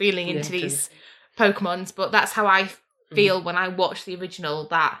too much feeling into these Pokemons, but that's how I feel when I watch the original,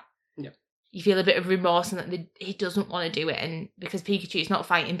 that you feel a bit of remorse and that he doesn't want to do it, and because Pikachu's not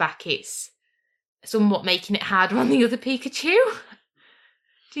fighting back, it's somewhat making it harder on the other Pikachu.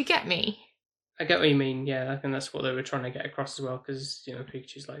 Do you get me? I get what you mean, yeah. I think that's what they were trying to get across as well, because, you know,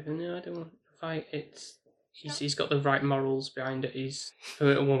 Pikachu's like, no, I don't want to fight. He's got the right morals behind it. He's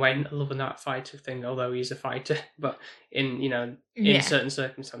loving that fighter thing, although he's a fighter, but in certain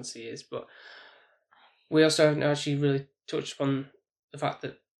circumstances he is. But we also haven't actually really touched upon the fact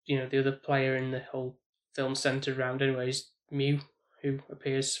that, you know, the other player in the whole film centered around anyway is Mew, who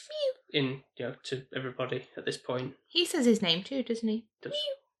appears in, you know, to everybody at this point. He says his name too, doesn't he? Does.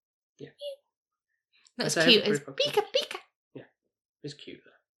 Mew. Yeah. Mew. Not as cute as Pika Pika. Yeah, he's cute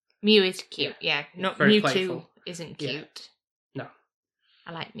though. Mew is cute, yeah. Not Mewtwo isn't cute. No.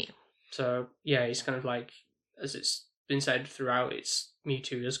 I like Mew. So, yeah, he's kind of like, as it's been said throughout, it's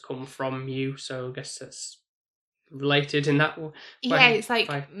Mewtwo has come from Mew, so I guess that's related in that way. Yeah, it's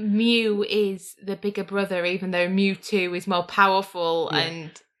like Mew is the bigger brother, even though Mewtwo is more powerful,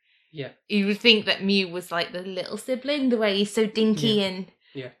 and you would think that Mew was like the little sibling, the way he's so dinky, and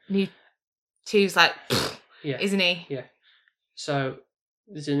Mewtwo's like, isn't he? Yeah. So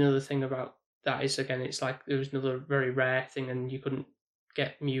there's another thing about that is, again, it's like there was another very rare thing, and you couldn't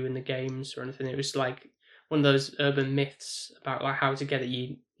get Mew in the games or anything. It was like one of those urban myths about like how to get it.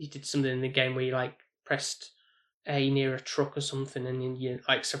 You did something in the game where you like pressed A near a truck or something, and then you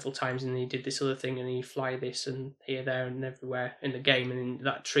like several times, and then you did this other thing, and then you fly this and here, there, and everywhere in the game, and then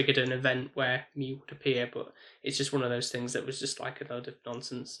that triggered an event where Mew would appear. But it's just one of those things that was just like a load of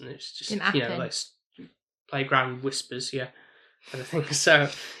nonsense, and it's just, you know, like playground whispers, kind of thing. So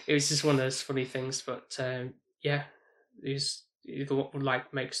it was just one of those funny things. But he's what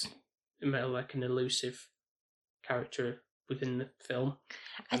like makes him like an elusive character within the film.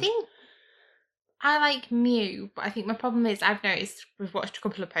 I think I like Mew, but I think my problem is I've noticed we've watched a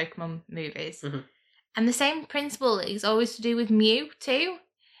couple of Pokemon movies, and the same principle is always to do with Mew too,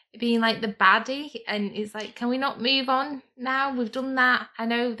 being like the baddie, and it's like, can we not move on now? We've done that. I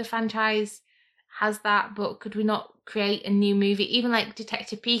know the franchise has that, but could we not create a new movie? Even like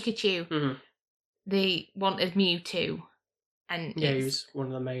Detective Pikachu, they wanted Mew too, and he was one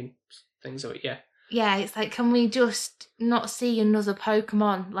of the main things of it. Yeah, it's like, can we just not see another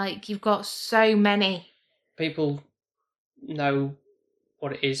Pokemon? Like, you've got so many. People know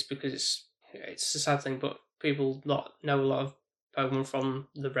what it is because it's a sad thing, but people know a lot of Pokemon from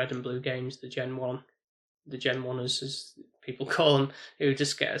the Red and Blue games, the Gen 1. The Gen 1ers, as people call them, who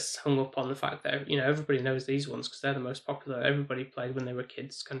just get us hung up on the fact that, you know, everybody knows these ones because they're the most popular. Everybody played when they were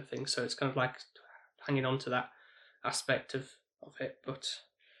kids, kind of thing. So it's kind of like hanging on to that aspect of it, but...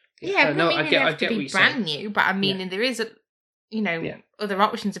 Yeah, I get what you're brand new, but I mean, there is other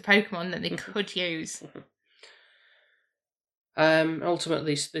options of Pokemon that they could use.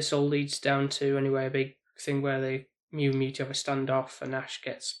 Ultimately, this all leads down to anyway a big thing where Mew and Mewtwo have a standoff, and Ash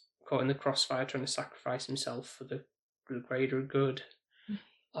gets caught in the crossfire trying to sacrifice himself for the greater good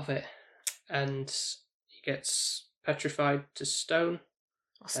of it, and he gets petrified to stone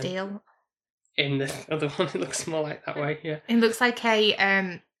or steel. In the other one, it looks more like that way. Yeah, it looks like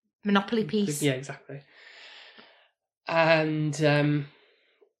a Monopoly piece. Yeah, exactly. And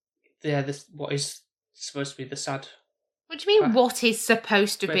this what is supposed to be the sad. What do you mean? What is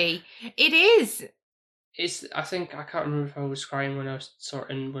supposed to be? It is. I think I can't remember if I was crying when I saw it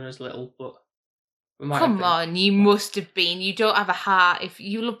when I was little, but come on, you must have been. You don't have a heart. If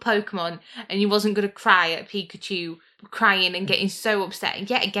you love Pokemon and you wasn't going to cry at Pikachu crying and getting so upset and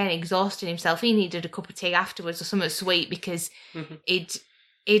yet again exhausting himself. He needed a cup of tea afterwards or something sweet because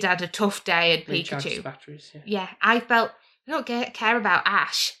he'd had a tough day at Pikachu. Batteries, yeah, I felt, I don't care about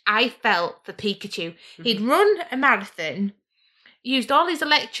Ash. I felt for Pikachu. He'd run a marathon, used all his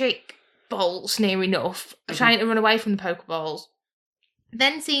electric bolts near enough, trying to run away from the Pokeballs.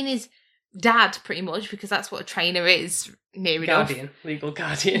 Then seen his dad, pretty much, because that's what a trainer is, near enough. Legal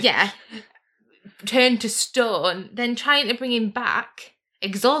guardian. Yeah. Turned to stone, then trying to bring him back,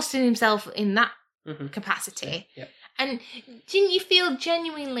 exhausting himself in that capacity. Yeah. And didn't you feel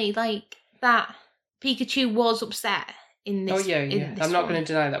genuinely like that Pikachu was upset in this? Oh, yeah. This I'm not going to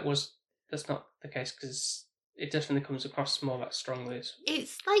deny that's not the case, because it definitely comes across more that strongly.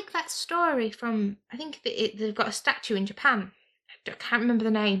 It's like that story from, I think they've got a statue in Japan. I can't remember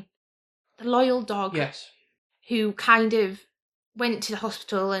the name. The loyal dog. Yes. Who kind of went to the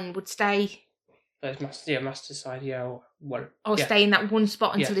hospital and would stay. Master's side, or stay in that one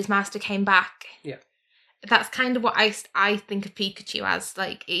spot until his master came back. Yeah. That's kind of what I think of Pikachu as.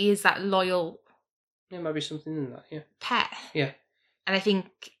 Like, he is that loyal. There might be something in that, yeah. Pet. Yeah. And I think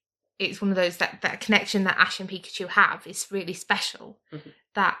it's one of those that connection that Ash and Pikachu have is really special.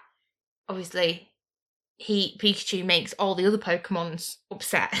 That obviously Pikachu makes all the other Pokemons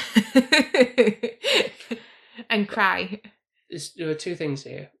upset and cry. There are two things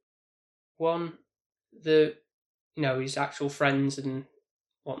here. One, his actual friends and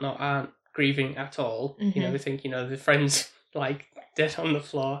whatnot aren't grieving at all. They think, the friends like dead on the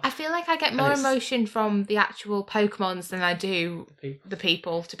floor. I feel like I get more emotion from the actual Pokemons than I do the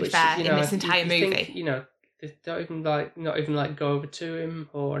people, to be fair, in this entire movie. Think, they don't even not even go over to him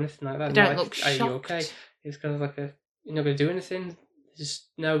or anything like that. They don't look shocked. Are you okay? It's kind of like you're not going to do anything. There's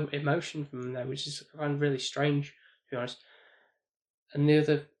no emotion from them there, which is I find really strange, to be honest. And the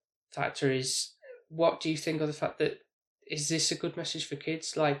other factor is, what do you think of the fact that, is this a good message for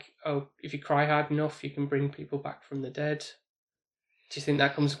kids? Like, if you cry hard enough, you can bring people back from the dead. Do you think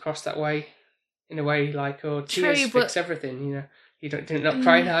that comes across that way? In a way, like, tears fix everything, you're not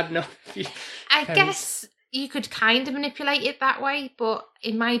crying hard enough. I guess you could kind of manipulate it that way, but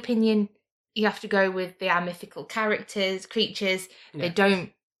in my opinion, you have to go with they are mythical creatures. Yeah.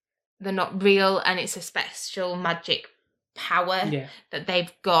 They're not real, and it's a special magic power that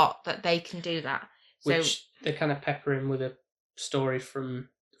they've got that they can do that. Which they kind of pepper in with a story from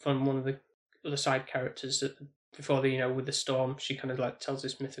one of the other side characters that before with the storm, she kind of tells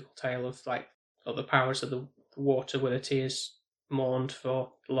this mythical tale of the powers of the water where the tears mourned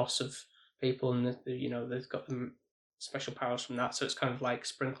for the loss of people, and they've got them special powers from that. So it's kind of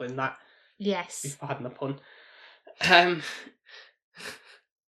sprinkling that. Yes. Pardon the pun.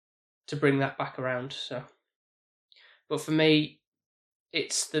 To bring that back around. So, but for me,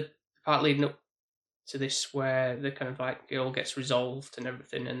 it's the part leading up to this where the kind of it all gets resolved and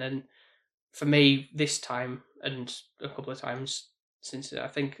everything, and then for me this time and a couple of times since, I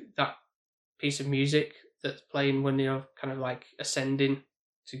think that piece of music that's playing when you're kind of ascending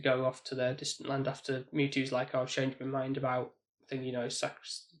to go off to their distant land after Mewtwo's I've changed my mind about thing,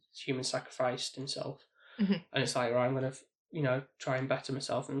 human sacrificed himself, and it's right, I'm gonna try and better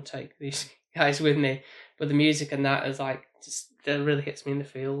myself and take these guys with me, but the music and that is that really hits me in the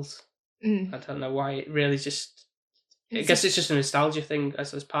feels. I don't know why. It really just, I guess it's just a nostalgia thing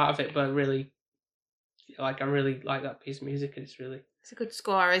as part of it, but I really like that piece of music. It's a good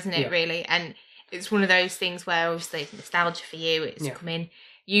score, isn't it? Yeah. Really, and it's one of those things where obviously nostalgia for you. It's come in.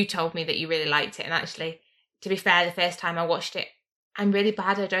 You told me that you really liked it, and actually, to be fair, the first time I watched it, I'm really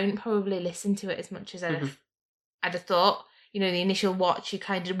bad. I don't probably listen to it as much as I'd have thought. The initial watch, you're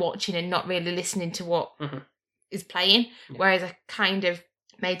kind of watching and not really listening to what is playing. Yeah. Whereas I kind of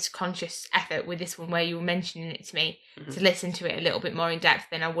made a conscious effort with this one where you were mentioning it to me to listen to it a little bit more in depth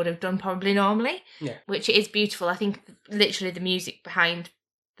than I would have done probably normally. Yeah. Which is beautiful. I think literally the music behind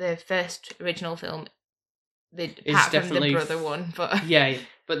the first original film, apart from the brother one, but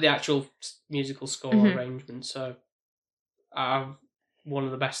but the actual musical score arrangement, so one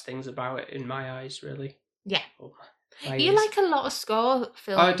of the best things about it in my eyes, really. Yeah. You like a lot of score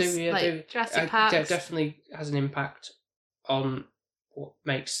films. I do, yeah. Like Jurassic Park. It definitely has an impact on what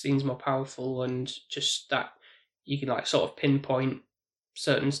makes things more powerful, and just that you can sort of pinpoint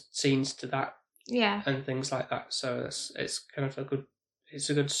certain scenes to that, and things like that. So it's kind of a good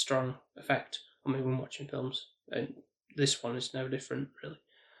strong effect on me when watching films, and this one is no different, really.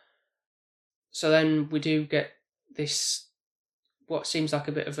 So then we do get this, what seems like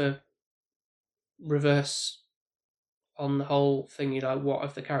a bit of a reverse on the whole thing. What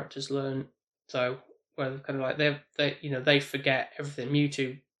have the characters learned though? Where kind of they forget everything.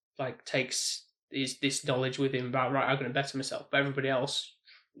 Mewtwo takes is this knowledge with him about, right, I'm going to better myself. But everybody else,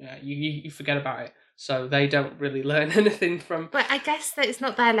 you forget about it. So they don't really learn anything from... But I guess that it's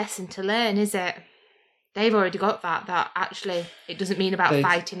not their lesson to learn, is it? They've already got that actually it doesn't mean about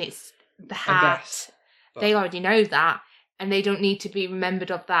fighting, it's the heart. Guess, they already know that, and they don't need to be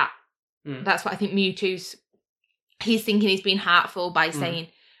remembered of that. That's what I think Mewtwo's... He's thinking he's being heartful by saying,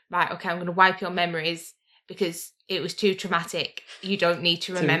 right, okay, I'm going to wipe your memories because it was too traumatic. You don't need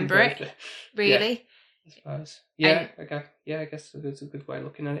to remember it, really. Yeah, I suppose. Yeah, okay. Yeah, I guess that's a good way of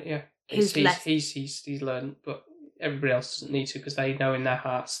looking at it, yeah. He's learned, but everybody else doesn't need to because they know in their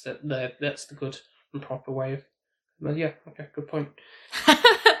hearts that that's the good and proper way of... Well, yeah, okay, good point.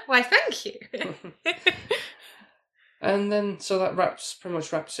 Why, thank you. And then, so that pretty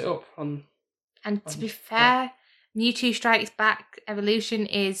much wraps it up on... And to be fair, Mewtwo Strikes Back Evolution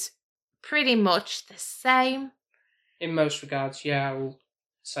is pretty much the same. In most regards, yeah, I will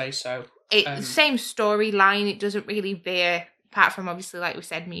say so. It's the same storyline, it doesn't really veer, apart from obviously, like we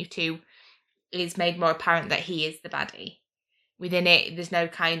said, Mewtwo is made more apparent that he is the baddie. Within it, there's no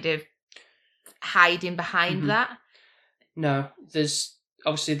kind of hiding behind that. No, there's...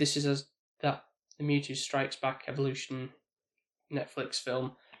 Obviously, this is the Mewtwo Strikes Back Evolution Netflix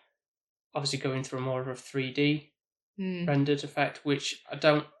film, obviously going through more of a 3D rendered effect, which I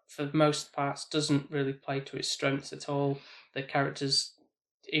don't, for the most parts, doesn't really play to its strengths at all. The characters,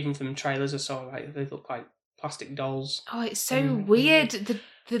 even from trailers I saw, like they look like plastic dolls. Oh, it's so weird.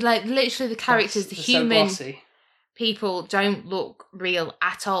 The like literally the characters, the human people don't look real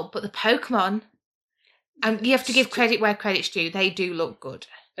at all, but the Pokemon, and you have to give credit where credit's due, they do look good.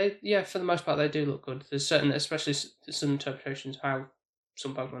 Yeah, for the most part, they do look good. There's certain, especially some interpretations of how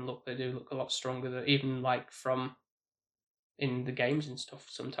some Pokemon look, they do look a lot stronger than even like from in the games and stuff.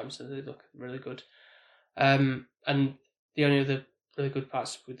 Sometimes they look really good. And the only other really good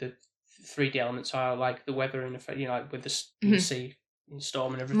parts with the 3D elements are like the weather and effect, like with the sea and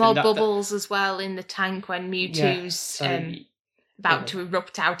storm and everything. More bubbles as well in the tank when Mewtwo's about to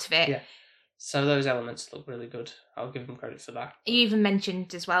erupt out of it. Yeah. So those elements look really good. I'll give them credit for that. You even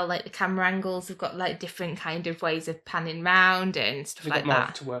mentioned as well, like the camera angles have got like different kind of ways of panning round and stuff like that. We've got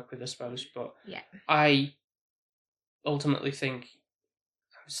more to work with, I suppose. But yeah, I ultimately think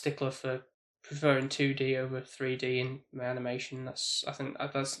I'm a stickler for preferring 2D over 3D in my animation. I think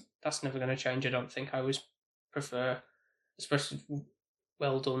that's never going to change. I don't think. I always prefer, especially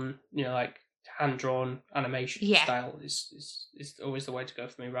well done, like hand drawn animation style is always the way to go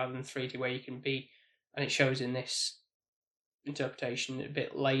for me, rather than 3D where you can be, and it shows in this interpretation, a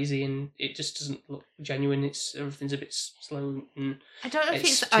bit lazy and it just doesn't look genuine. Everything's a bit slow and I don't know if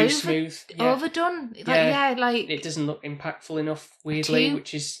it's too smooth, overdone. Like it doesn't look impactful enough. Weirdly,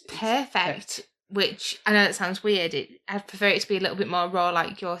 which is perfect. Which I know that sounds weird. I prefer it to be a little bit more raw,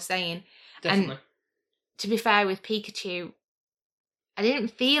 like you're saying. Definitely. And to be fair with Pikachu, I didn't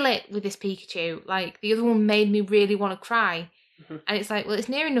feel it with this Pikachu. Like, the other one made me really want to cry. And it's like, well, it's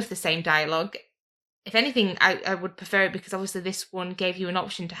near enough the same dialogue. If anything, I would prefer it because obviously this one gave you an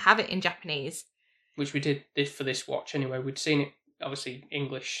option to have it in Japanese. Which we did for this watch anyway. We'd seen it, obviously,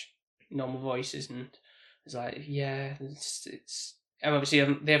 English, normal voices, and it's like, yeah, it's and obviously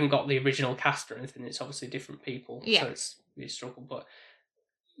they haven't got the original cast or anything. It's obviously different people, so it's really a struggle. But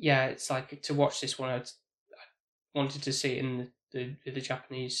yeah, it's like, to watch this one, I wanted to see it in the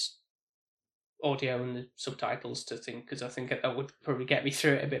Japanese audio and the subtitles because I think that would probably get me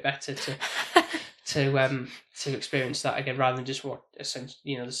through it a bit better to experience that again, rather than just what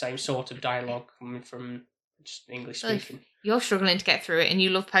essentially the same sort of dialogue coming from just English speaking. Well, you're struggling to get through it and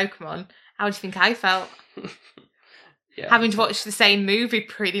you love Pokemon. How do you think I felt? Having to watch the same movie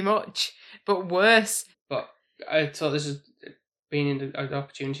pretty much, but worse. But I thought this has been in the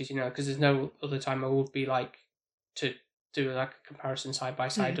opportunities, because there's no other time I would be like to do like a comparison side by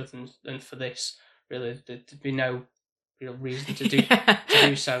side other than for this. Really, there'd be no real reason to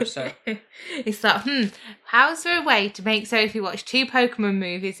do so. So it's like, how's there a way to make Sophie watch 2 Pokemon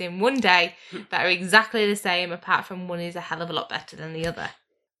movies in one day that are exactly the same, apart from one is a hell of a lot better than the other?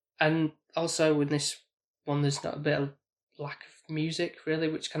 And also with this one, there's not a bit of lack of music really,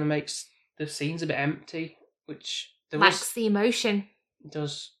 which kind of makes the scenes a bit empty, which lacks the emotion. It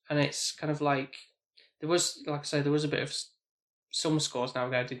does, and it's kind of like there was, like I say, there was a bit of some scores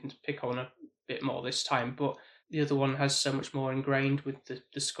now I didn't pick on a bit more this time, but the other one has so much more ingrained with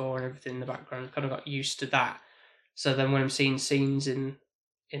the score and everything in the background. I kind of got used to that. So then when I'm seeing scenes in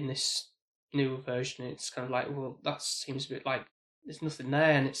this newer version, it's kind of like, well, that seems a bit like there's nothing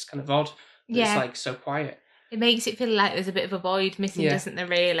there, and it's kind of odd. It's like so quiet. It makes it feel like there's a bit of a void missing, doesn't there,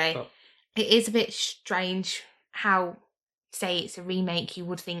 really? But it is a bit strange how, say it's a remake, you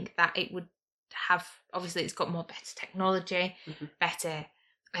would think that it would have, obviously it's got better technology, better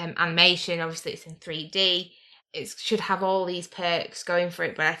animation, obviously it's in 3D. It should have all these perks going for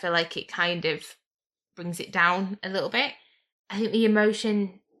it, but I feel like it kind of brings it down a little bit. I think the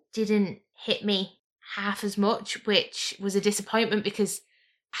emotion didn't hit me half as much, which was a disappointment, because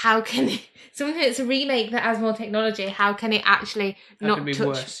how can something that's a remake that has more technology, how can it actually not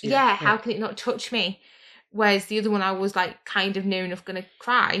touch? Worse, how can it not touch me? Whereas the other one, I was like kind of near enough going to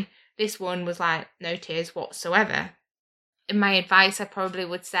cry. This one was like no tears whatsoever. In my advice, I probably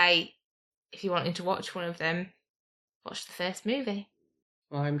would say, if you wanted to watch one of them, watch the first movie.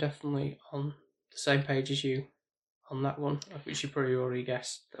 Well, I'm definitely on the same page as you on that one, which you probably already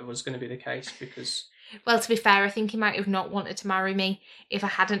guessed that was going to be the case, because... Well, to be fair, I think he might have not wanted to marry me if I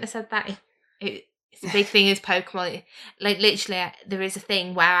hadn't have said that. It's a big thing is Pokemon. Like, literally, there is a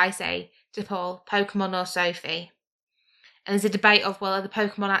thing where I say to Paul, Pokemon or Sophie. And there's a debate of, well, are the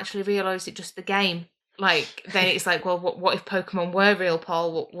Pokemon actually real, or is it just the game? Like, then it's like, well, what if Pokemon were real,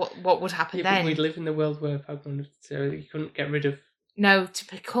 Paul? What would happen then? We'd live in the world where Pokemon, so you couldn't get rid of... No,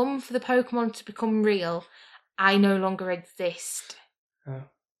 for the Pokemon to become real, I no longer exist. Oh.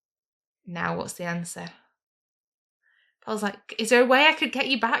 Now, what's the answer? I was like, is there a way I could get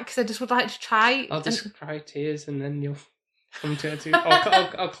you back? Because I just would like to try. I'll just cry tears, and then you'll come to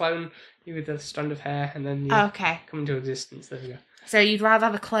I'll clone you with a strand of hair, and then you'll come to a distance. There we go. So you'd rather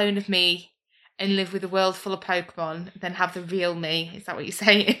have a clone of me and live with a world full of Pokemon than have the real me? Is that what you're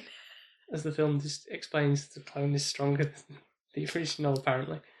saying? As the film just explains, the clone is stronger than the original,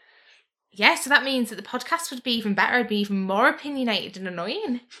 apparently. Yeah, so that means that the podcast would be even better. I'd be even more opinionated and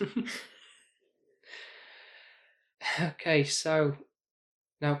annoying. Okay, so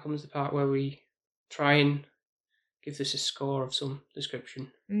now comes the part where we try and give this a score of some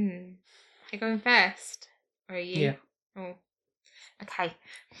description. Are you going first? Or are you? Yeah. Oh. Okay.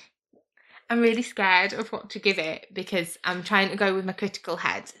 I'm really scared of what to give it, because I'm trying to go with my critical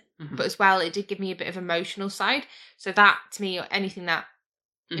head. Mm-hmm. But as well, it did give me a bit of emotional side. So that, to me, anything that,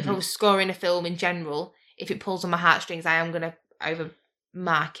 if I was scoring a film in general, if it pulls on my heartstrings, I am going to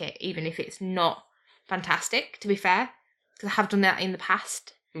overmark it, even if it's not fantastic, to be fair, because I have done that in the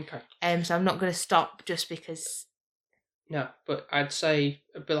past. Okay. So I'm not going to stop just because. No, but I'd say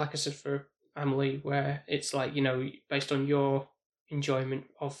a bit like I said for Amelie, where it's like, you know, based on your enjoyment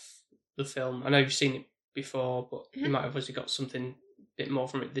of the film. I know you've seen it before, but you might have obviously got something a bit more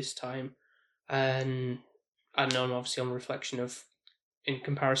from it this time. And I know, obviously, on reflection of, in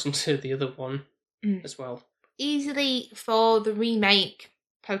comparison to the other one as well. Easily for the remake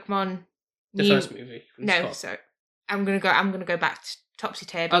Pokemon. The first movie. No, so I'm gonna go back to topsy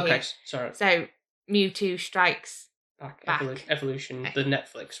turvy. Okay, here. sorry. So Mewtwo strikes back. Evolution, the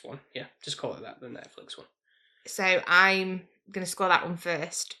Netflix one. Yeah, just call it that, the Netflix one. So I'm gonna score that one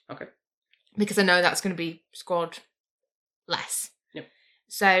first. Okay. Because I know that's gonna be scored less. Yep.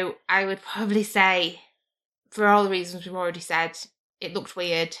 So I would probably say, for all the reasons we've already said, it looked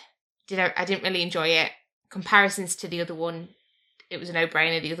weird. I didn't really enjoy it. Comparisons to the other one, it was a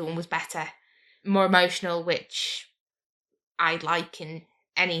no-brainer. The other one was better, more emotional, which I like in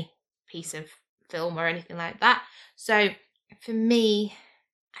any piece of film or anything like that. So for me,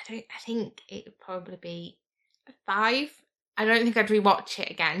 I think it would probably be a 5. I don't think I'd rewatch it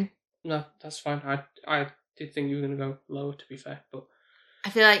again. No, that's fine. I did think you were going to go lower, to be fair, but I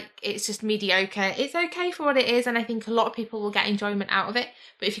feel like it's just mediocre. It's okay for what it is, and I think a lot of people will get enjoyment out of it.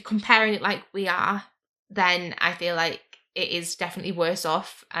 But if you're comparing it like we are, then I feel like it is definitely worse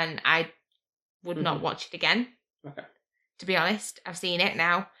off, and I would not watch it again. Okay. To be honest, I've seen it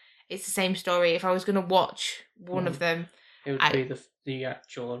now. It's the same story. If I was going to watch one of them, it would be the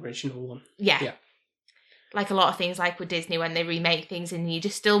actual original one. Yeah. Like a lot of things, like with Disney, when they remake things, and you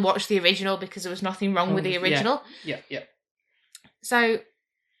just still watch the original because there was nothing wrong with the original. Yeah. So,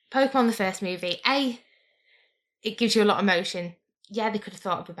 Pokemon, the first movie, it gives you a lot of emotion. Yeah, they could have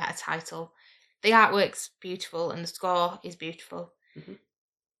thought of a better title. The artwork's beautiful and the score is beautiful. Mm-hmm.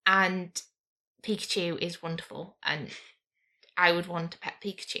 And Pikachu is wonderful, and I would want to pet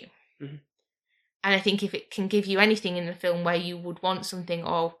Pikachu. Mm-hmm. And I think if it can give you anything in the film where you would want something,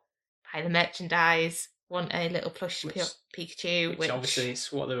 or buy the merchandise, want a little plush Pikachu. Which obviously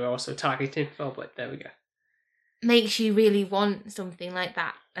is what they were also targeting for, but there we go. Makes you really want something like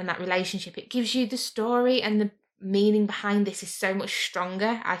that, and that relationship. It gives you the story, and the meaning behind this is so much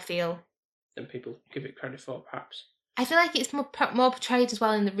stronger, I feel, than people give it credit for, perhaps. I feel like it's more portrayed as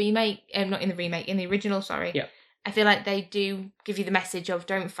well in the remake, not in the remake, in the original, sorry. Yeah. I feel like they do give you the message of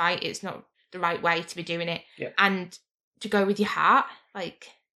don't fight, it's not the right way to be doing it. Yeah. And to go with your heart, like,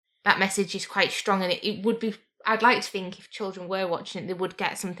 that message is quite strong, and it would be, I'd like to think if children were watching it, they would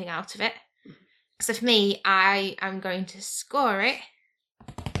get something out of it. So for me, I am going to score it.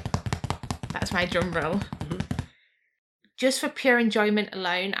 That's my drum roll. Mm-hmm. Just for pure enjoyment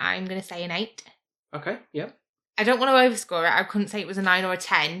alone, I'm going to say an 8. Okay, yeah. I don't want to overscore it. I couldn't say it was a 9 or a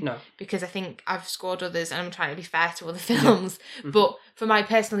 10. No. Because I think I've scored others and I'm trying to be fair to other films. Yeah. Mm-hmm. But for my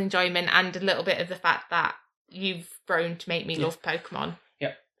personal enjoyment and a little bit of the fact that you've grown to make me love Pokemon.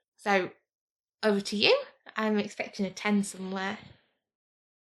 Yeah. So, over to you. I'm expecting a 10 somewhere.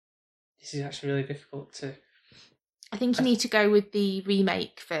 This is actually really difficult to... I think you need to go with the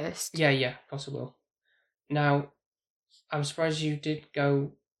remake first. Yeah, of course I will. Now, I'm surprised you did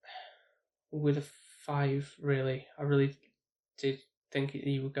go with a 5, really. I really did think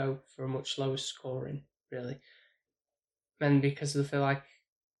you would go for a much lower scoring, really. And because I feel like,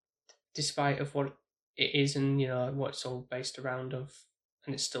 despite of what it is and, what it's all based around of,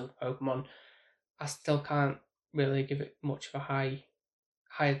 and it's still Pokemon, I still can't really give it much of a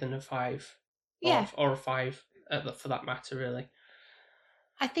higher than a 5. Yeah. Or a 5, for that matter, really.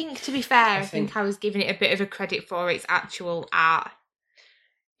 I think, to be fair, I think I was giving it a bit of a credit for its actual art.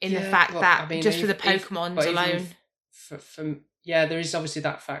 In the fact that, just for the Pokemons alone. There is obviously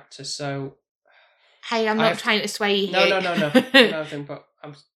that factor, so... Hey, I'm not trying to sway you here. No, but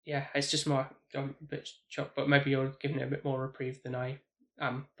it's just more a bit shocked, but maybe you're giving it a bit more reprieve than I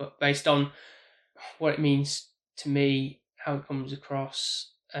am. But based on what it means to me, how it comes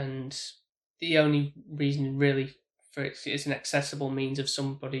across, and the only reason really for it is an accessible means of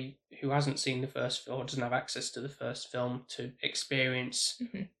somebody who hasn't seen the first film or doesn't have access to the first film to experience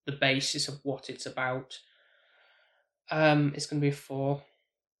the basis of what it's about. It's going to be a 4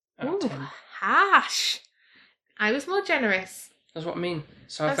 out of 10. Harsh. I was more generous. That's what I mean.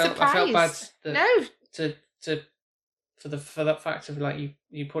 So I felt bad for that fact of like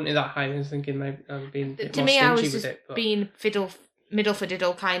you putting it that high and thinking maybe I'm being a bit more stingy with it. But being middle for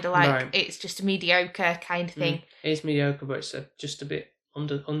diddle, kind of like right. It's just a mediocre kind of thing. It is mediocre, but it's just a bit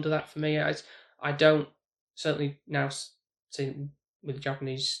under that for me. I don't certainly now see with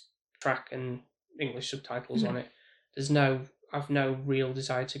Japanese track and English subtitles on it. I've no real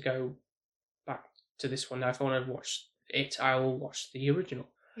desire to go back to this one. Now, if I want to watch it, I will watch the original.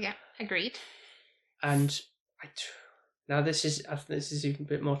 Yeah, agreed. And now this is even a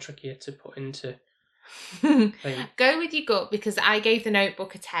bit more trickier to put into. Go with your gut, because I gave The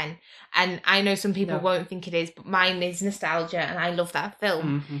Notebook a 10, and I know some people won't think it is, but mine is nostalgia, and I love that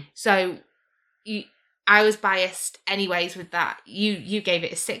film. Mm-hmm. So I was biased anyways with that. You gave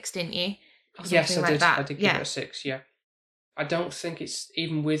it a 6, didn't you? Yes, I did. I did give it a 6. Yeah, I don't think it's,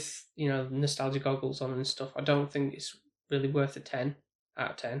 even with nostalgia goggles on and stuff, I don't think it's really worth a 10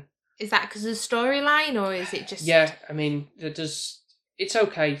 out of 10. Is that because of the storyline, or is it just? Yeah, I mean, it's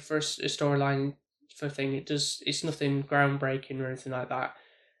okay for a storyline. Thing it's nothing groundbreaking or anything like that.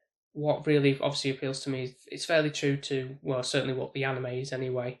 What really obviously appeals to me is it's fairly true to, well, certainly what the anime is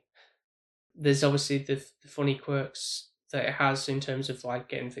anyway. There's obviously the funny quirks that it has in terms of like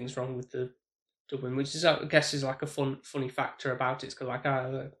getting things wrong with the dubbing, which is, I guess, is like a funny factor about it. It's like,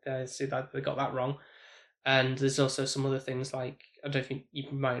 see that they got that wrong. And there's also some other things like, I don't think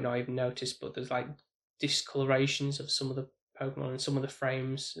you might not even notice, but there's like discolorations of some of the Pokemon and some of the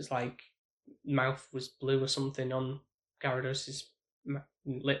frames. It's like mouth was blue or something on Gyarados'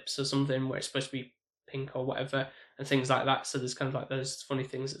 lips or something, where it's supposed to be pink or whatever, and things like that. So there's kind of like those funny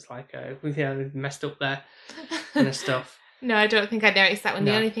things. It's like we messed up there and stuff. No, I don't think I noticed that one.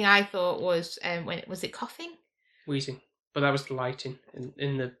 No. The only thing I thought was was it coughing? Wheezing. But that was the lighting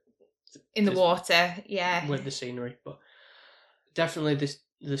in the water, yeah. With the scenery. But definitely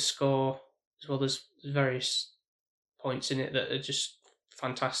the score, as well as various points in it that are just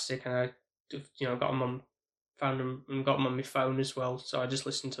fantastic, and I got them on, found them and got them on my phone as well. So I just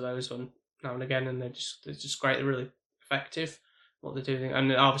listen to those on now and again, and they're just great. They're really effective what they're doing,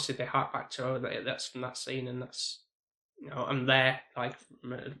 and obviously they hark back to that's from that scene, and that's I'm there like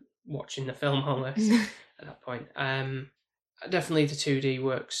watching the film almost at that point. Definitely the 2D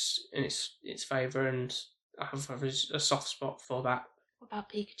works in its favour, and I have a soft spot for that. What about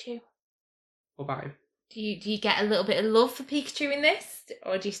Pikachu? What about him? Do you get a little bit of love for Pikachu in this,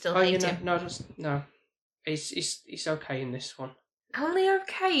 or do you still hate him? No. He's okay in this one. Only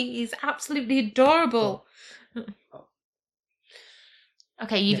okay. He's absolutely adorable. Oh.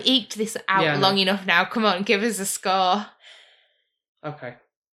 Okay, you've eked this out long enough now. Come on, give us a score. Okay.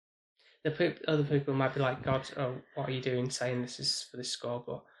 The other people might be like, God, what are you doing saying this is for this score?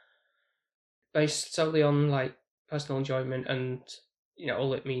 But based solely on like personal enjoyment and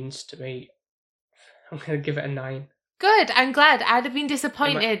all it means to me, I'm going to give it a 9. Good, I'm glad. I'd have been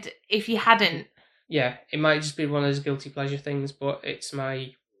disappointed if you hadn't. Yeah, it might just be one of those guilty pleasure things, but it's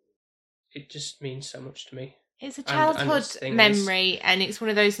it just means so much to me. It's a And childhood this thing memory, and it's one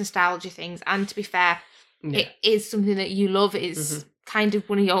of those nostalgia things. And to be fair, it is something that you love. It's kind of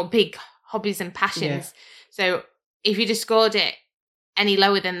one of your big hobbies and passions. So if you just scored it any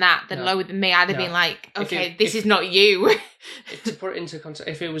lower than that, lower than me, I'd have been like, okay, this is not you. To put it into context,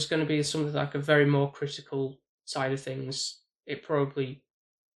 if it was going to be something like a very more critical side of things, it probably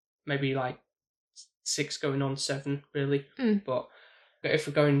maybe like 6 going on 7, really. But if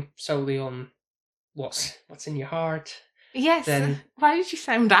we're going solely on what's in your heart, yes. Then why did you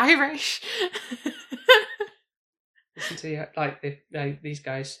sound Irish? Listen to like these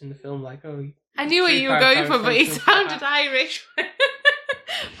guys in the film, like, oh, I knew what you were going for, but it sounded Irish.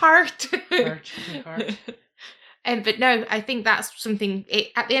 Heart. But no, I think that's something.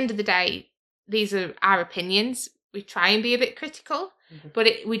 At the end of the day, these are our opinions. We try and be a bit critical, but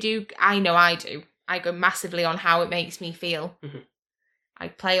we do. I know I do. I go massively on how it makes me feel. I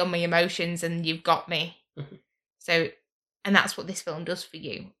play on my emotions, and you've got me. So, and that's what this film does for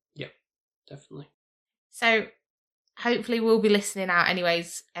you. Yeah, definitely. So, hopefully, we'll be listening out,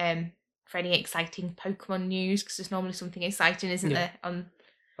 anyways. For any exciting Pokemon news, because there's normally something exciting, isn't there?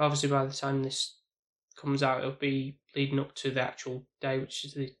 Obviously, by the time this comes out, it'll be leading up to the actual day, which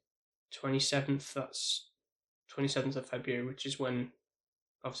is the 27th. That's 27th of February, which is when,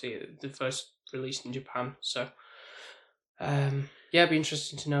 obviously, the first released in Japan. So, it'd be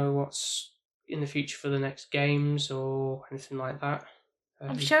interesting to know what's in the future for the next games or anything like that.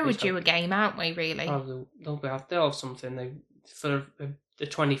 I'm sure we're due a game, aren't we, really? Oh, they'll have something. For the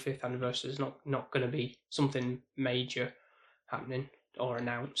 25th anniversary is not going to be something major happening or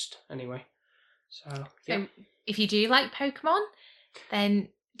announced anyway. So if you do like Pokemon, then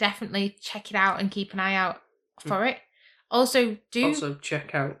definitely check it out and keep an eye out for it. Also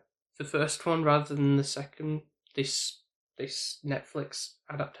check out the first one rather than the second. This Netflix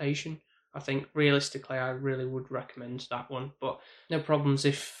adaptation. I think realistically, I really would recommend that one. But no problems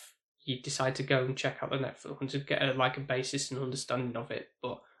if you decide to go and check out the Netflix one to get a basis and understanding of it.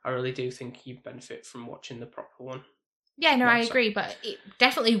 But I really do think you benefit from watching the proper one. Yeah, no, I agree. But it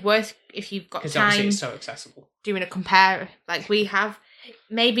definitely worth if you've got time. Because obviously it's so accessible. Doing a compare like we have.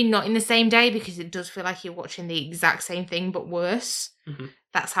 Maybe not in the same day, because it does feel like you're watching the exact same thing but worse.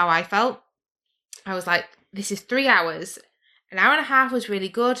 That's how I felt. I was like, this is 3 hours. An hour and a half was really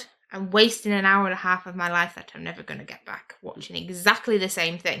good. I'm wasting an hour and a half of my life that I'm never going to get back watching exactly the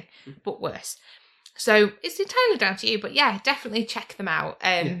same thing, but worse. So it's entirely down to you, but yeah, definitely check them out.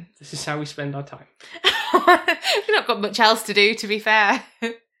 This is how we spend our time. We've not got much else to do, to be fair.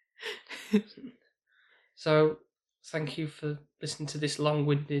 So, thank you for listening to this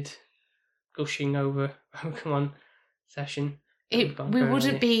long-winded gushing over Pokemon session. We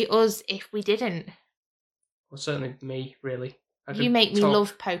wouldn't be us if we didn't. Well, certainly me, really. You make me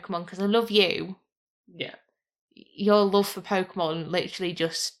love Pokemon because I love you. Yeah. Your love for Pokemon literally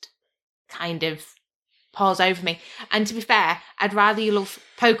just kind of pours over me. And to be fair, I'd rather you love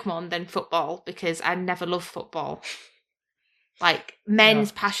Pokemon than football because I never love football. Like,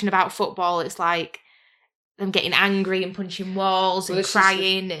 men's passion about football, it's like them getting angry and punching walls and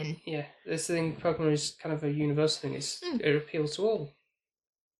crying. Yeah, this thing, Pokemon is kind of a universal thing. It appeals to all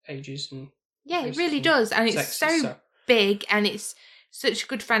ages and... Yeah, it really does. And it's so big, and it's such a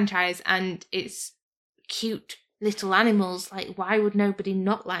good franchise, and it's cute little animals. Like, why would nobody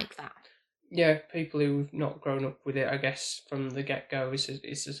not like that? Yeah, people who've not grown up with it, I guess, from the get-go,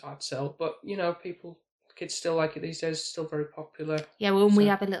 it's a hard sell. But, kids still like it these days. It's still very popular. Yeah, when we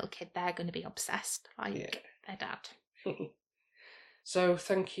have a little kid, they're going to be obsessed, like their dad. So,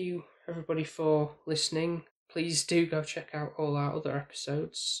 thank you, everybody, for listening. Please do go check out all our other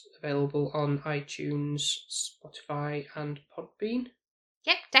episodes, available on iTunes, Spotify, and Podbean.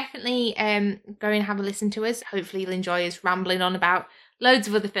 Yep, definitely go and have a listen to us. Hopefully you'll enjoy us rambling on about loads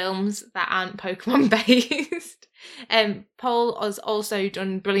of other films that aren't Pokemon based. Paul has also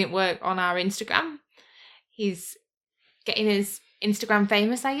done brilliant work on our Instagram. He's getting his Instagram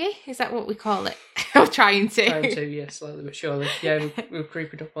famous, are you? Is that what we call it? I'm trying to. Trying to, yeah, slowly but surely. Yeah, we're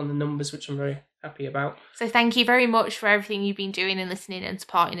creeping up on the numbers, which I'm very happy about. So thank you very much for everything you've been doing and listening and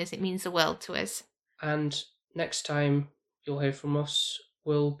supporting us. It means the world to us. And next time you'll hear from us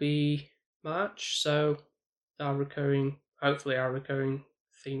will be March, so hopefully our recurring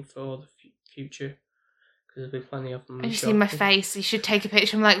theme for the future, because there'll be plenty of them. I've seen my face. You should take a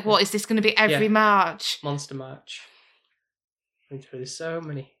picture. I'm like, what is this going to be every March? Monster March. Been through so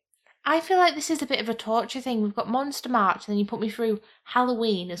many. I feel like this is a bit of a torture thing. We've got Monster March, and then you put me through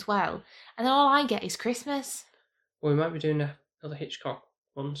Halloween as well, and then all I get is Christmas. Well, we might be doing another Hitchcock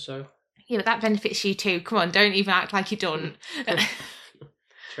one, so... Yeah, but that benefits you too. Come on, don't even act like you don't.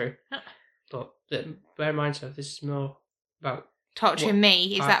 True. But bear in mind, so this is more about torturing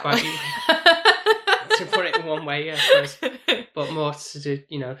me. Is that what? To put it in one way, yeah, I suppose. But more to do,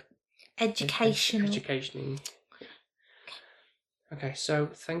 educational. Education. Okay, so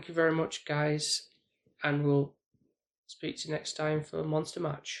thank you very much, guys, and we'll speak to you next time for Monster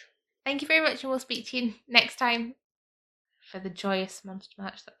Match. Thank you very much, and we'll speak to you next time for the joyous Monster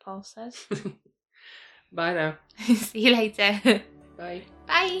Match that Paul says. Bye now. See you later. Bye.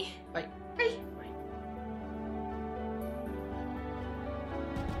 Bye. Bye. Bye.